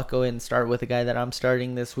 And I'll go ahead and start with the guy that I'm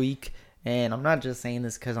starting this week. And I'm not just saying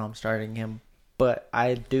this because I'm starting him, but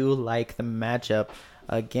I do like the matchup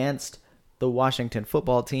against the Washington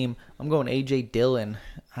football team. I'm going A.J. Dillon.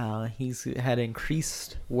 He's had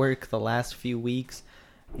increased work the last few weeks.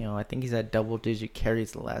 I think he's had double-digit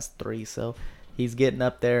carries the last 3, so he's getting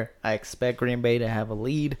up there. I expect Green Bay to have a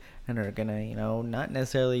lead, and they're going to, not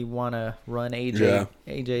necessarily want to run Aaron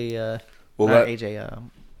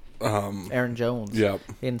Jones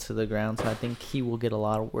into the ground, so I think he will get a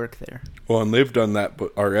lot of work there. Well, and they've done that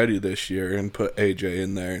already this year and put AJ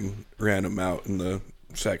in there and ran him out in the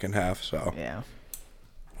second half, so yeah,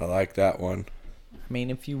 I like that one. I mean,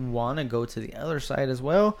 if you want to go to the other side as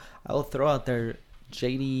well, I'll throw out there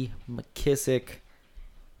J.D. McKissick.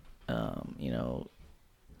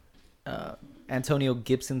 Antonio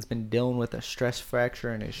Gibson's been dealing with a stress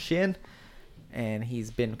fracture in his shin, and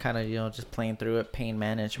he's been kind of, just playing through it, pain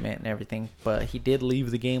management and everything. But he did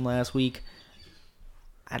leave the game last week.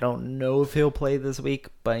 I don't know if he'll play this week,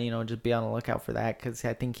 but, just be on the lookout for that, because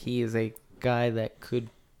I think he is a guy that could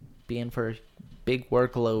be in for a big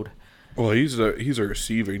workload. Well, he's a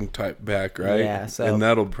receiving type back, right? Yeah, so, and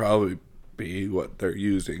that'll probably be what they're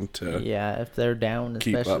using to if they're down,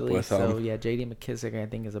 keep especially. Up with so them. yeah, J.D. McKissick I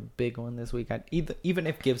think is a big one this week. Even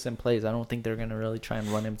if Gibson plays, I don't think they're gonna really try and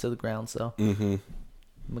run him to the ground. So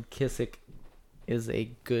McKissick is a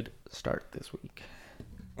good start this week.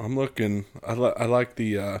 I'm looking. I like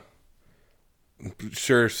the.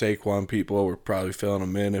 Sure, Saquon people were probably filling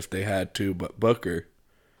him in if they had to, but Booker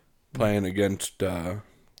playing against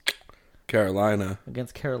Carolina.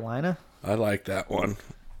 Against Carolina? I like that one.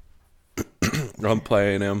 I'm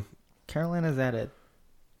playing him. Carolina's at a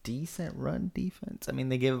decent run defense. I mean,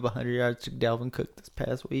 they gave up 100 yards to Dalvin Cook this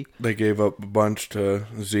past week. They gave up a bunch to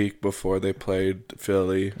Zeke before they played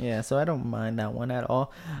Philly. Yeah, so I don't mind that one at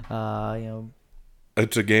all.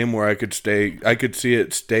 It's a game where I could see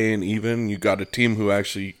it staying even. You got a team who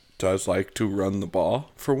actually does like to run the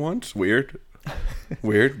ball for once. Weird,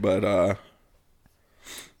 but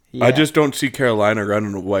yeah. I just don't see Carolina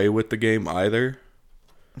running away with the game either.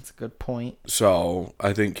 That's a good point. So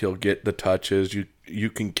I think he'll get the touches. You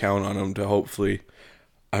can count on him to hopefully.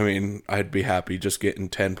 I mean, I'd be happy just getting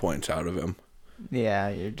 10 points out of him. Yeah,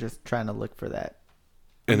 you're just trying to look for that.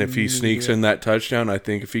 And if he sneaks in that touchdown, I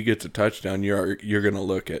think if he gets a touchdown, you're going to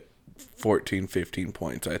look at 14, 15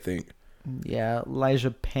 points, I think. Yeah,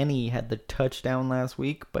 Elijah Penny had the touchdown last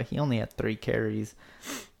week, but he only had 3 carries.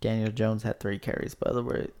 Daniel Jones had 3 carries, but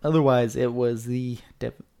otherwise it was the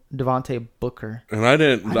Devontae Booker. And I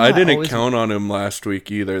didn't count on him last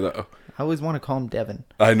week either, though. I always want to call him Devin.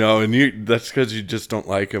 I know, and that's because you just don't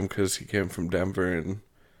like him because he came from Denver, and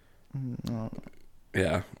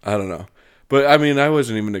yeah, I don't know. But, I mean, I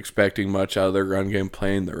wasn't even expecting much out of their run game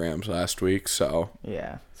playing the Rams last week, so.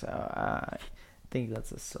 Yeah, so I think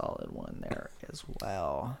that's a solid one there as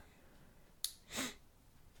well.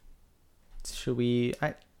 Should we...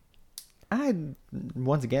 I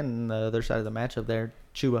once again, the other side of the matchup there,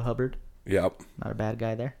 Chuba Hubbard. Yep. Not a bad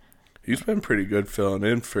guy there. He's been pretty good filling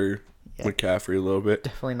in for McCaffrey a little bit.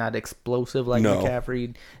 Definitely not explosive like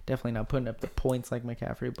McCaffrey. Definitely not putting up the points like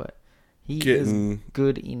McCaffrey, but he is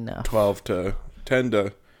good enough. 10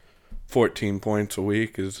 to 14 points a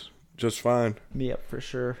week is just fine. Yep, for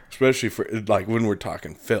sure. Especially for like when we're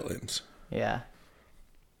talking fill-ins. Yeah.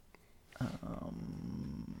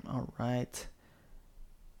 All right.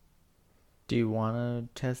 Do you want to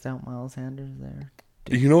test out Miles Sanders there?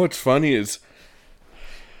 You know what's funny is,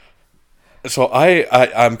 so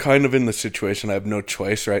I'm kind of in the situation. I have no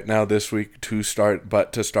choice right now this week to start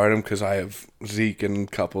him because I have Zeke in a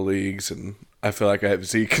couple leagues, and I feel like I have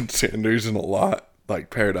Zeke and Sanders in a lot like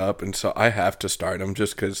paired up, and so I have to start him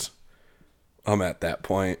just because I'm at that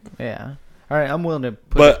point. Yeah. All right, I'm willing to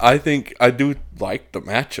put But I think I do like the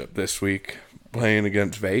matchup this week playing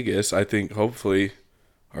against Vegas. I think hopefully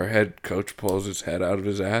our head coach pulls his head out of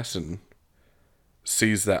his ass and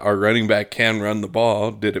sees that our running back can run the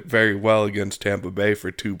ball. Did it very well against Tampa Bay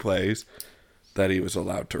for 2 plays that he was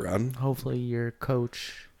allowed to run. Hopefully your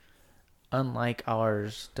coach, unlike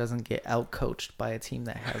ours, doesn't get out-coached by a team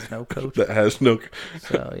that has no coach. That has no...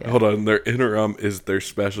 So, yeah. Hold on, their interim is their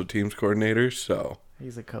special teams coordinator, so...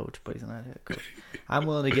 He's a coach, but he's not a head coach. I'm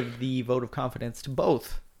willing to give the vote of confidence to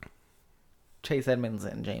both Chase Edmonds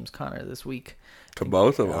and James Conner this week. To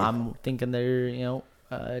both of them? I'm thinking they're,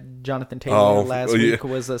 Jonathan Taylor last week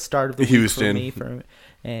was a start of the week for me.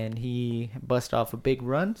 And he busted off a big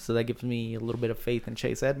run, so that gives me a little bit of faith in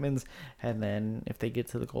Chase Edmonds. And then if they get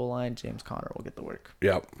to the goal line, James Conner will get the work.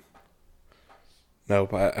 Yep.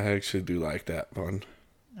 Nope, I actually do like that one.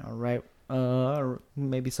 All right.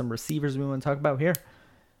 Maybe some receivers we want to talk about here.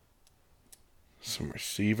 Some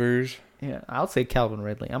receivers. Yeah, I'll say Calvin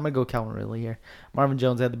Ridley. I'm going to go Calvin Ridley here. Marvin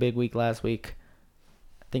Jones had the big week last week.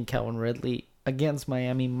 I think Calvin Ridley against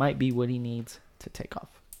Miami might be what he needs to take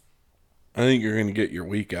off. I think you're going to get your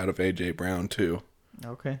week out of A.J. Brown, too.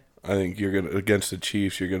 Okay. I think you're going to, against the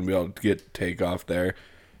Chiefs, you're going to be able to get takeoff there.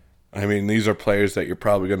 I mean, these are players that you're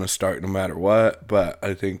probably going to start no matter what, but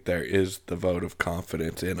I think there is the vote of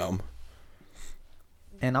confidence in them.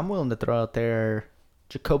 And I'm willing to throw out there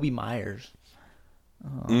Jacoby Myers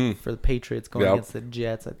for the Patriots going against the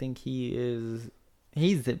Jets. I think he's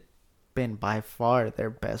been by far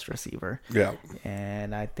their best receiver. Yeah.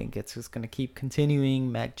 And I think it's just going to keep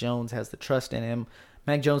continuing. Mac Jones has the trust in him.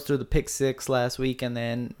 Mac Jones threw the pick 6 last week, and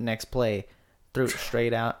then next play threw it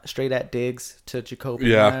straight at Diggs to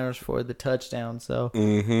Jacoby Myers for the touchdown. So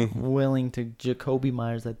willing to Jacoby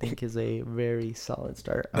Myers, I think, is a very solid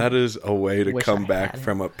start. That is a way to come back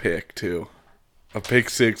from a pick, too. A pick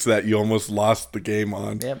 6 that you almost lost the game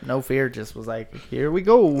on. Yep, no fear. Just was like, here we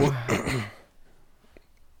go.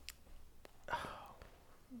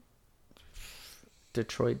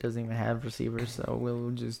 Detroit doesn't even have receivers, so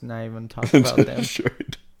we'll just not even talk about them. Sure,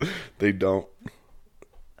 they don't.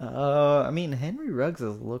 I mean, Henry Ruggs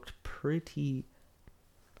has looked pretty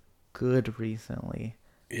good recently.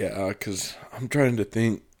 Yeah, because I'm trying to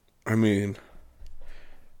think. I mean,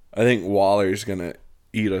 I think Waller's going to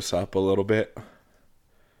eat us up a little bit.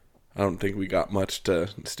 I don't think we got much to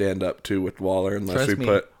stand up to with Waller unless we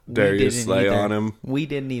put Darius Slay on him. We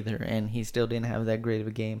didn't either, and he still didn't have that great of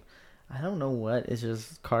a game. I don't know what. It's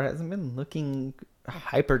just Carr hasn't been looking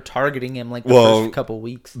hyper targeting him like the first couple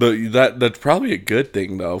weeks. That's probably a good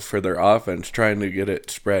thing though for their offense, trying to get it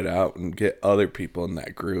spread out and get other people in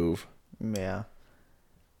that groove. Yeah.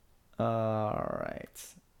 All right.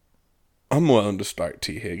 I'm willing to start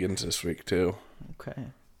T. Higgins this week too. Okay.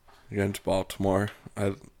 Against Baltimore,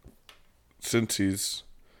 since he's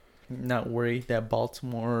not worried that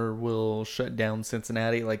Baltimore will shut down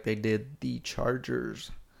Cincinnati like they did the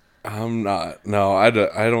Chargers. I'm not. No, I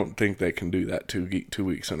don't think they can do that 2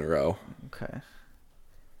 weeks in a row. Okay.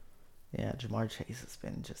 Yeah, Jamar Chase has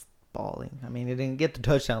been just balling. I mean, he didn't get the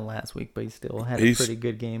touchdown last week, but he still had a pretty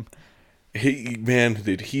good game.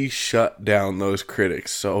 Did he shut down those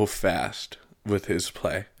critics so fast with his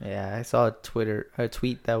play? Yeah, I saw a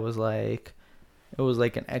tweet that was like, it was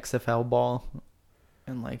like an XFL ball.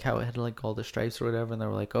 And like how it had like all the stripes or whatever, and they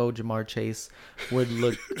were like, "Oh, Jamar Chase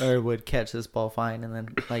would catch this ball fine," and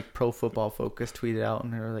then like Pro Football Focus tweeted out,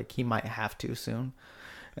 and they were like, "He might have to soon,"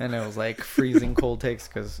 and it was like freezing cold takes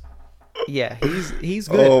because, yeah, he's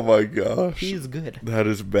good. Oh my gosh, he's good. That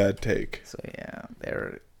is a bad take. So yeah, there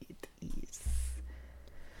it is.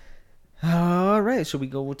 All right, should we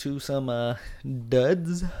go to some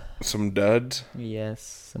duds? Some duds? Yes,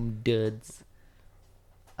 some duds.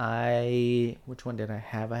 Which one did I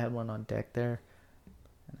have? I had one on deck there,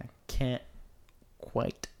 and I can't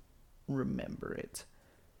quite remember it.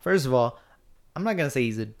 First of all, I'm not going to say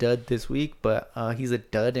he's a dud this week, but he's a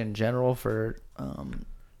dud in general for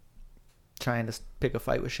trying to pick a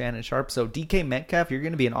fight with Shannon Sharp. So DK Metcalf, you're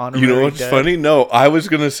going to be an honorary You know what's dud. funny? No, I was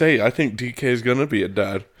going to say, I think DK is going to be a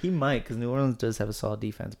dud. He might, because New Orleans does have a solid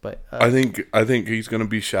defense, but I think he's going to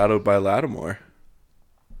be shadowed by Lattimore.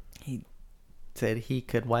 He said he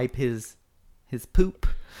could wipe his poop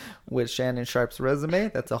with Shannon Sharp's resume.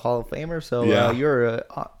 That's a Hall of Famer. So yeah.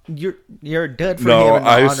 You're a dud for no, him.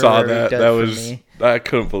 I saw that. I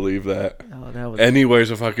couldn't believe that. Oh, that was. And he wears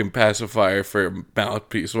a fucking pacifier for a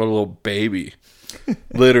mouthpiece. What a little baby.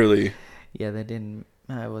 Literally. Yeah,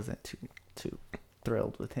 I wasn't too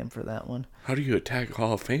thrilled with him for that one. How do you attack a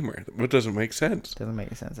Hall of Famer? What doesn't make sense? Doesn't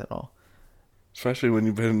make sense at all. Especially when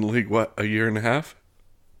you've been in the league, a year and a half?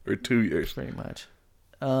 Or 2 years? Pretty much.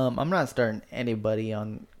 I'm not starting anybody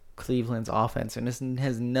on Cleveland's offense, and this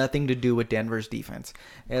has nothing to do with Denver's defense.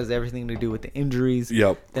 It has everything to do with the injuries.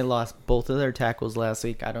 Yep. They lost both of their tackles last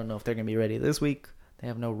week. I don't know if they're going to be ready this week. They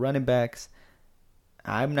have no running backs.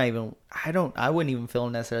 I wouldn't even feel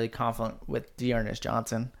necessarily confident with Dearness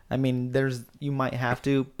Johnson. I mean, you might have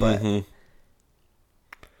to, but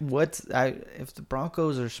if the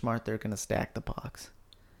Broncos are smart, they're going to stack the box.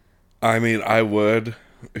 I mean, I would,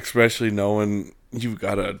 especially knowing you've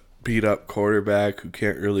got a beat up quarterback who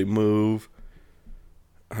can't really move.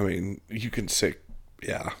 I mean, you can say,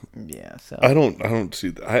 yeah. Yeah, so I don't see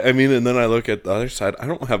that. I mean, and then I look at the other side. I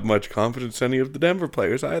don't have much confidence in any of the Denver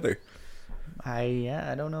players either.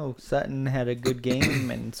 I don't know. Sutton had a good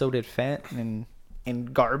game, and so did Fent, and in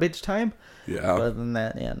garbage time. Yeah. But other than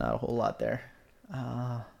that, yeah, not a whole lot there.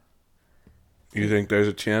 You think there's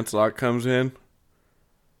a chance Locke comes in?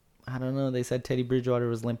 I don't know. They said Teddy Bridgewater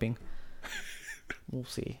was limping. We'll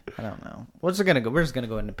see. I don't know. We're just gonna go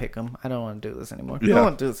ahead and pick them. I don't want to do this anymore. Yeah. I don't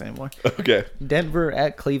want to do this anymore. Okay. Denver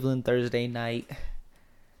at Cleveland Thursday night.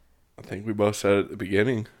 I think we both said it at the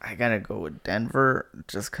beginning. I gotta go with Denver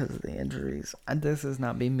just because of the injuries. And this is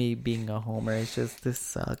not me being a homer. It's just this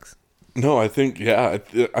sucks. No, I think, yeah.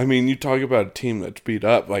 I mean, you talk about a team that's beat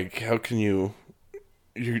up. Like, how can you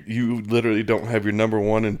literally don't have your number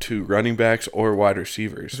 1 and 2 running backs or wide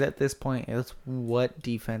receivers. 'Cause at this point, it's what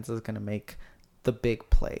defense is going to make the big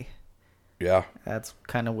play. Yeah. That's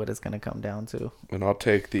kind of what it's going to come down to. And I'll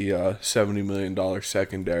take the $70 million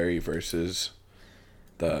secondary versus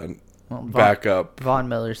the backup. Von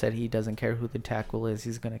Miller said he doesn't care who the tackle is.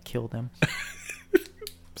 He's going to kill them.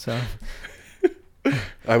 So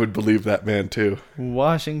I would believe that man too.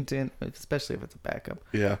 Washington, especially if it's a backup.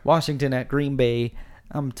 Yeah. Washington at Green Bay.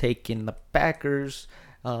 I'm taking the Packers.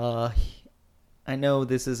 I know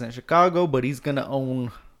this isn't Chicago, but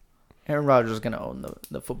Aaron Rodgers is going to own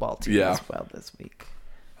the football team as well this week.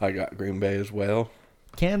 I got Green Bay as well.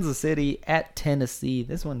 Kansas City at Tennessee.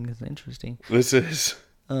 This one is interesting. This is.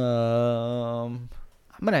 I'm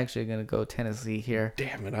actually going to go Tennessee here.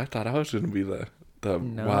 Damn it. I thought I was going to be the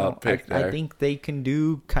wild pick there. I think they can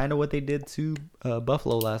do kind of what they did to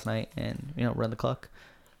Buffalo last night and, run the clock.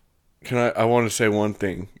 I want to say one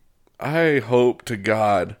thing. I hope to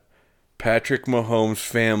God Patrick Mahomes'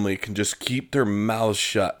 family can just keep their mouths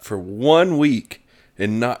shut for 1 week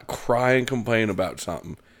and not cry and complain about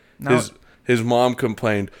something. No. His mom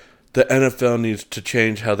complained the NFL needs to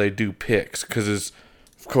change how they do picks because,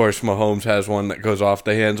 of course, Mahomes has one that goes off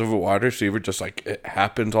the hands of a wide receiver just like it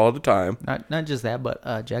happens all the time. Not just that,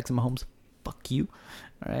 but Jackson Mahomes, fuck you,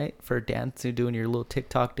 all right, for doing your little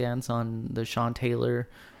TikTok dance on the Sean Taylor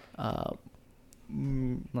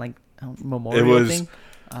memorial thing.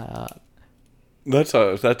 That's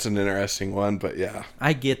an interesting one, but yeah.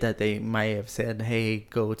 I get that they might have said, hey,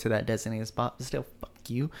 go to that designated spot, but still, fuck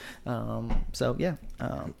you. So, yeah,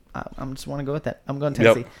 I just want to go with that. I'm going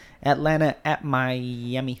Tennessee. Yep. Atlanta at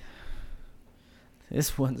Miami.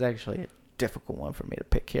 This one's actually a difficult one for me to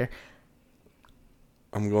pick here.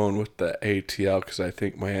 I'm going with the ATL because I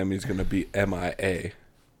think Miami's going to be MIA.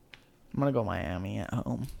 I'm going to go Miami at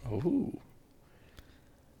home. Ooh.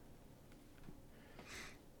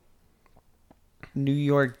 New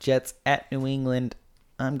York Jets at New England.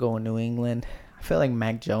 I'm going New England. I feel like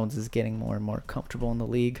Mac Jones is getting more and more comfortable in the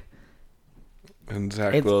league. And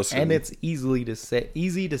Zach Wilson. And it's easy to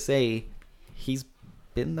say he's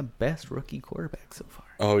been the best rookie quarterback so far.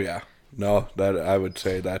 Oh, yeah. No, that I would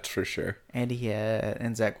say that's for sure. And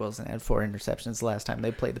Zach Wilson had 4 interceptions the last time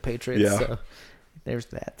they played the Patriots. Yeah. So there's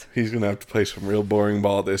that. He's going to have to play some real boring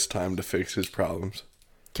ball this time to fix his problems.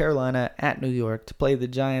 Carolina at New York to play the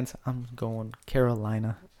Giants. I'm going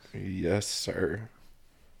Carolina. Yes, sir.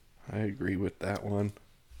 I agree with that one.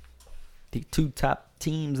 The 2 top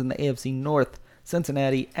teams in the AFC North,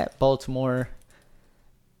 Cincinnati at Baltimore.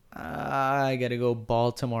 I got to go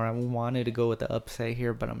Baltimore. I wanted to go with the upset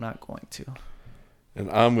here, but I'm not going to.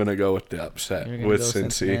 And I'm going to go with the upset with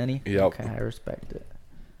Cincy. Yep. Okay, I respect it.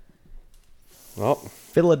 Well,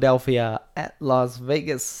 Philadelphia at Las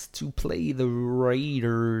Vegas to play the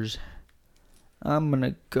Raiders. I'm going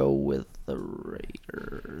to go with the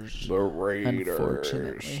Raiders. The Raiders.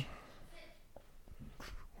 Unfortunately.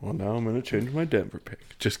 Well, now I'm going to change my Denver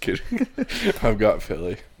pick. Just kidding. I've got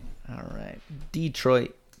Philly. All right.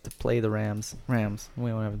 Detroit to play the Rams. We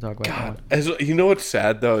don't have to talk about that one. You know what's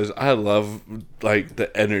sad, though, is I love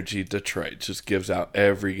the energy Detroit just gives out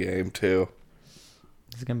every game, too.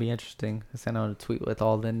 It's going to be interesting. I sent out a tweet with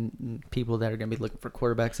all the people that are going to be looking for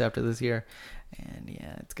quarterbacks after this year. And,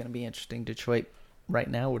 yeah, it's going to be interesting. Detroit right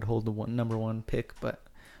now would hold the number 1 pick, but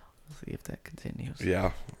We'll see if that continues.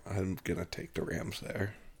 Yeah, I'm going to take the Rams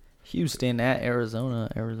there. Houston at Arizona.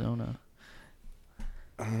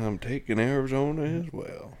 I'm taking Arizona as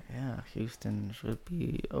well. Yeah, Houston should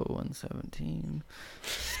be 0-17.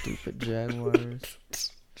 Stupid Jaguars.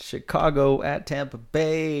 Chicago at Tampa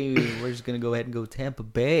Bay. We're just going to go ahead and go Tampa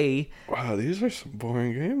Bay. Wow, these are some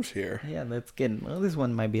boring games here. Yeah, let's get... Well, this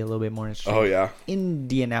one might be a little bit more interesting. Oh, yeah.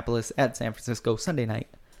 Indianapolis at San Francisco, Sunday night.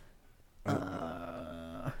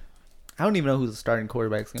 I don't even know who the starting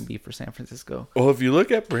quarterback is going to be for San Francisco. Well, if you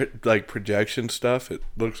look at projection stuff, it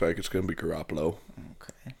looks like it's going to be Garoppolo.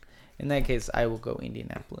 Okay. In that case, I will go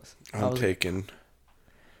Indianapolis. I'm taking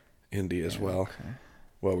Indy as well. Okay.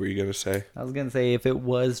 What were you going to say? I was going to say if it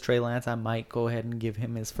was Trey Lance, I might go ahead and give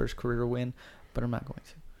him his first career win, but I'm not going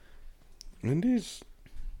to. Indy's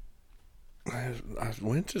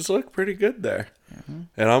Wentz's look pretty good there. Mm-hmm.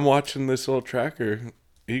 And I'm watching this little tracker.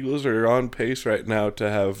 Eagles are on pace right now to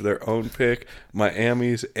have their own pick,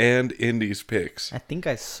 Miami's and Indy's picks. I think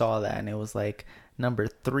I saw that, and it was like number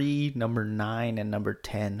 3, number 9, and number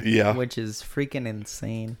 10. Yeah, which is freaking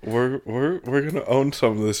insane. We're gonna own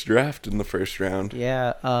some of this draft in the first round.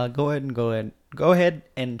 Yeah. Go ahead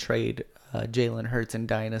and trade Jalen Hurts in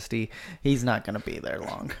Dynasty. He's not gonna be there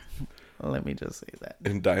long. Let me just say that.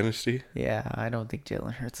 In Dynasty? Yeah, I don't think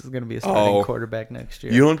Jalen Hurts is gonna be a starting quarterback next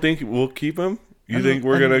year. You don't think we'll keep him? You think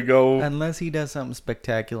we're going to go... Unless he does something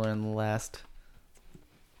spectacular in the last,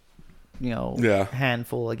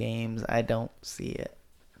 handful of games, I don't see it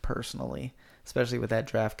personally, especially with that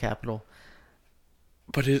draft capital.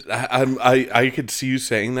 But I could see you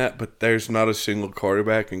saying that, but there's not a single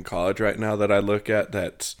quarterback in college right now that I look at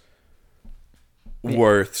that's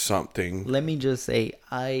worth something. Let me just say,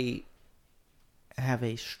 I have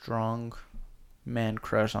a strong man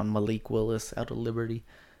crush on Malik Willis out of Liberty.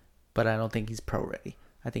 But I don't think he's pro ready.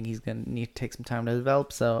 I think he's gonna need to take some time to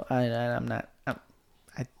develop. So I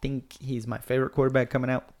think he's my favorite quarterback coming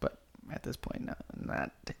out, but at this point,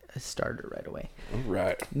 not a starter right away. All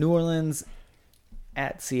right. New Orleans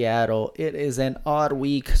at Seattle. It is an odd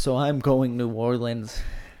week, so I'm going New Orleans.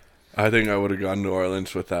 I think I would have gone New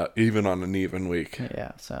Orleans with that, even on an even week.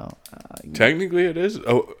 Yeah. So technically, it is.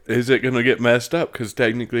 Oh, is it gonna get messed up? Because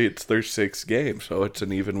technically, it's their 6th game, so it's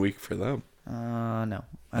an even week for them. No.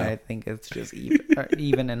 I think it's just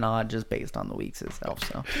even and odd just based on the weeks itself.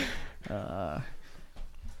 So,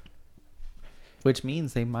 which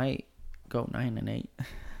means they might go 9-8.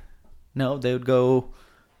 No, they would go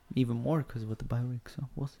even more because with the bye week. So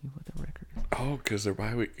we'll see what the record is. Oh, because they're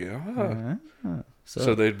bye week. Yeah.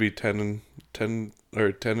 So they'd be 10-10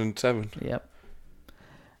 or 10-7. Yep.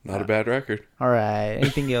 Not a bad record. All right.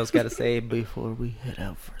 Anything else got to say before we head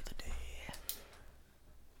out for the day?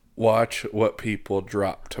 Watch what people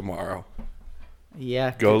drop tomorrow.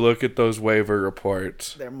 Yeah. Go look at those waiver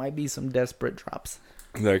reports. There might be some desperate drops.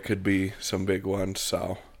 There could be some big ones,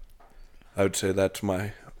 so I would say that's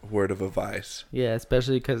my word of advice. Yeah,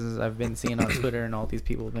 especially because I've been seeing on Twitter and all these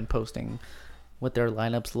people have been posting what their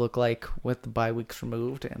lineups look like with the bye weeks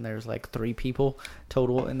removed, and there's like 3 people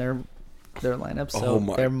total in their lineup. So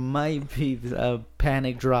there might be a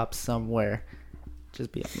panic drop somewhere.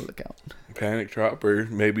 Just be on the lookout. Panic drop, or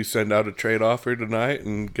maybe send out a trade offer tonight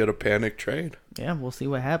and get a panic trade. Yeah, we'll see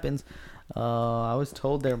what happens. I was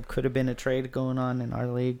told there could have been a trade going on in our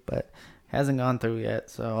league, but hasn't gone through yet.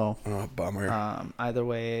 So, bummer. Either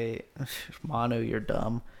way, Manu, you're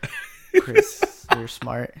dumb. Chris, you're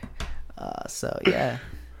smart. So yeah.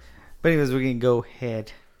 But anyways, we can go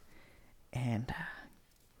ahead and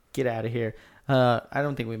get out of here. I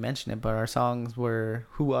don't think we mentioned it, but our songs were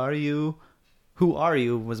 "Who Are You." "Who Are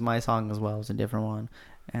You" was my song as well. It was a different one.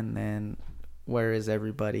 And then "Where Is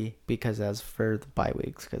Everybody?" because as for the bye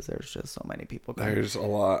weeks, because there's just so many people going. There's a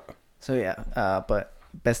lot. So yeah, but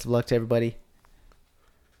best of luck to everybody.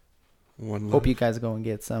 Hope you guys go and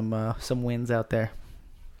get some wins out there.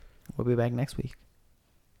 We'll be back next week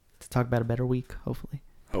to talk about a better week, hopefully.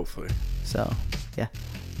 So, yeah.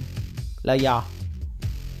 La ya.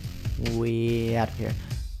 We out of here.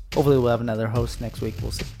 Hopefully we'll have another host next week.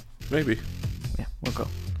 We'll see. Maybe. Yeah, we'll go.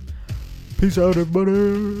 Peace out,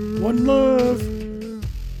 everybody. One love.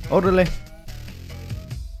 Orderly.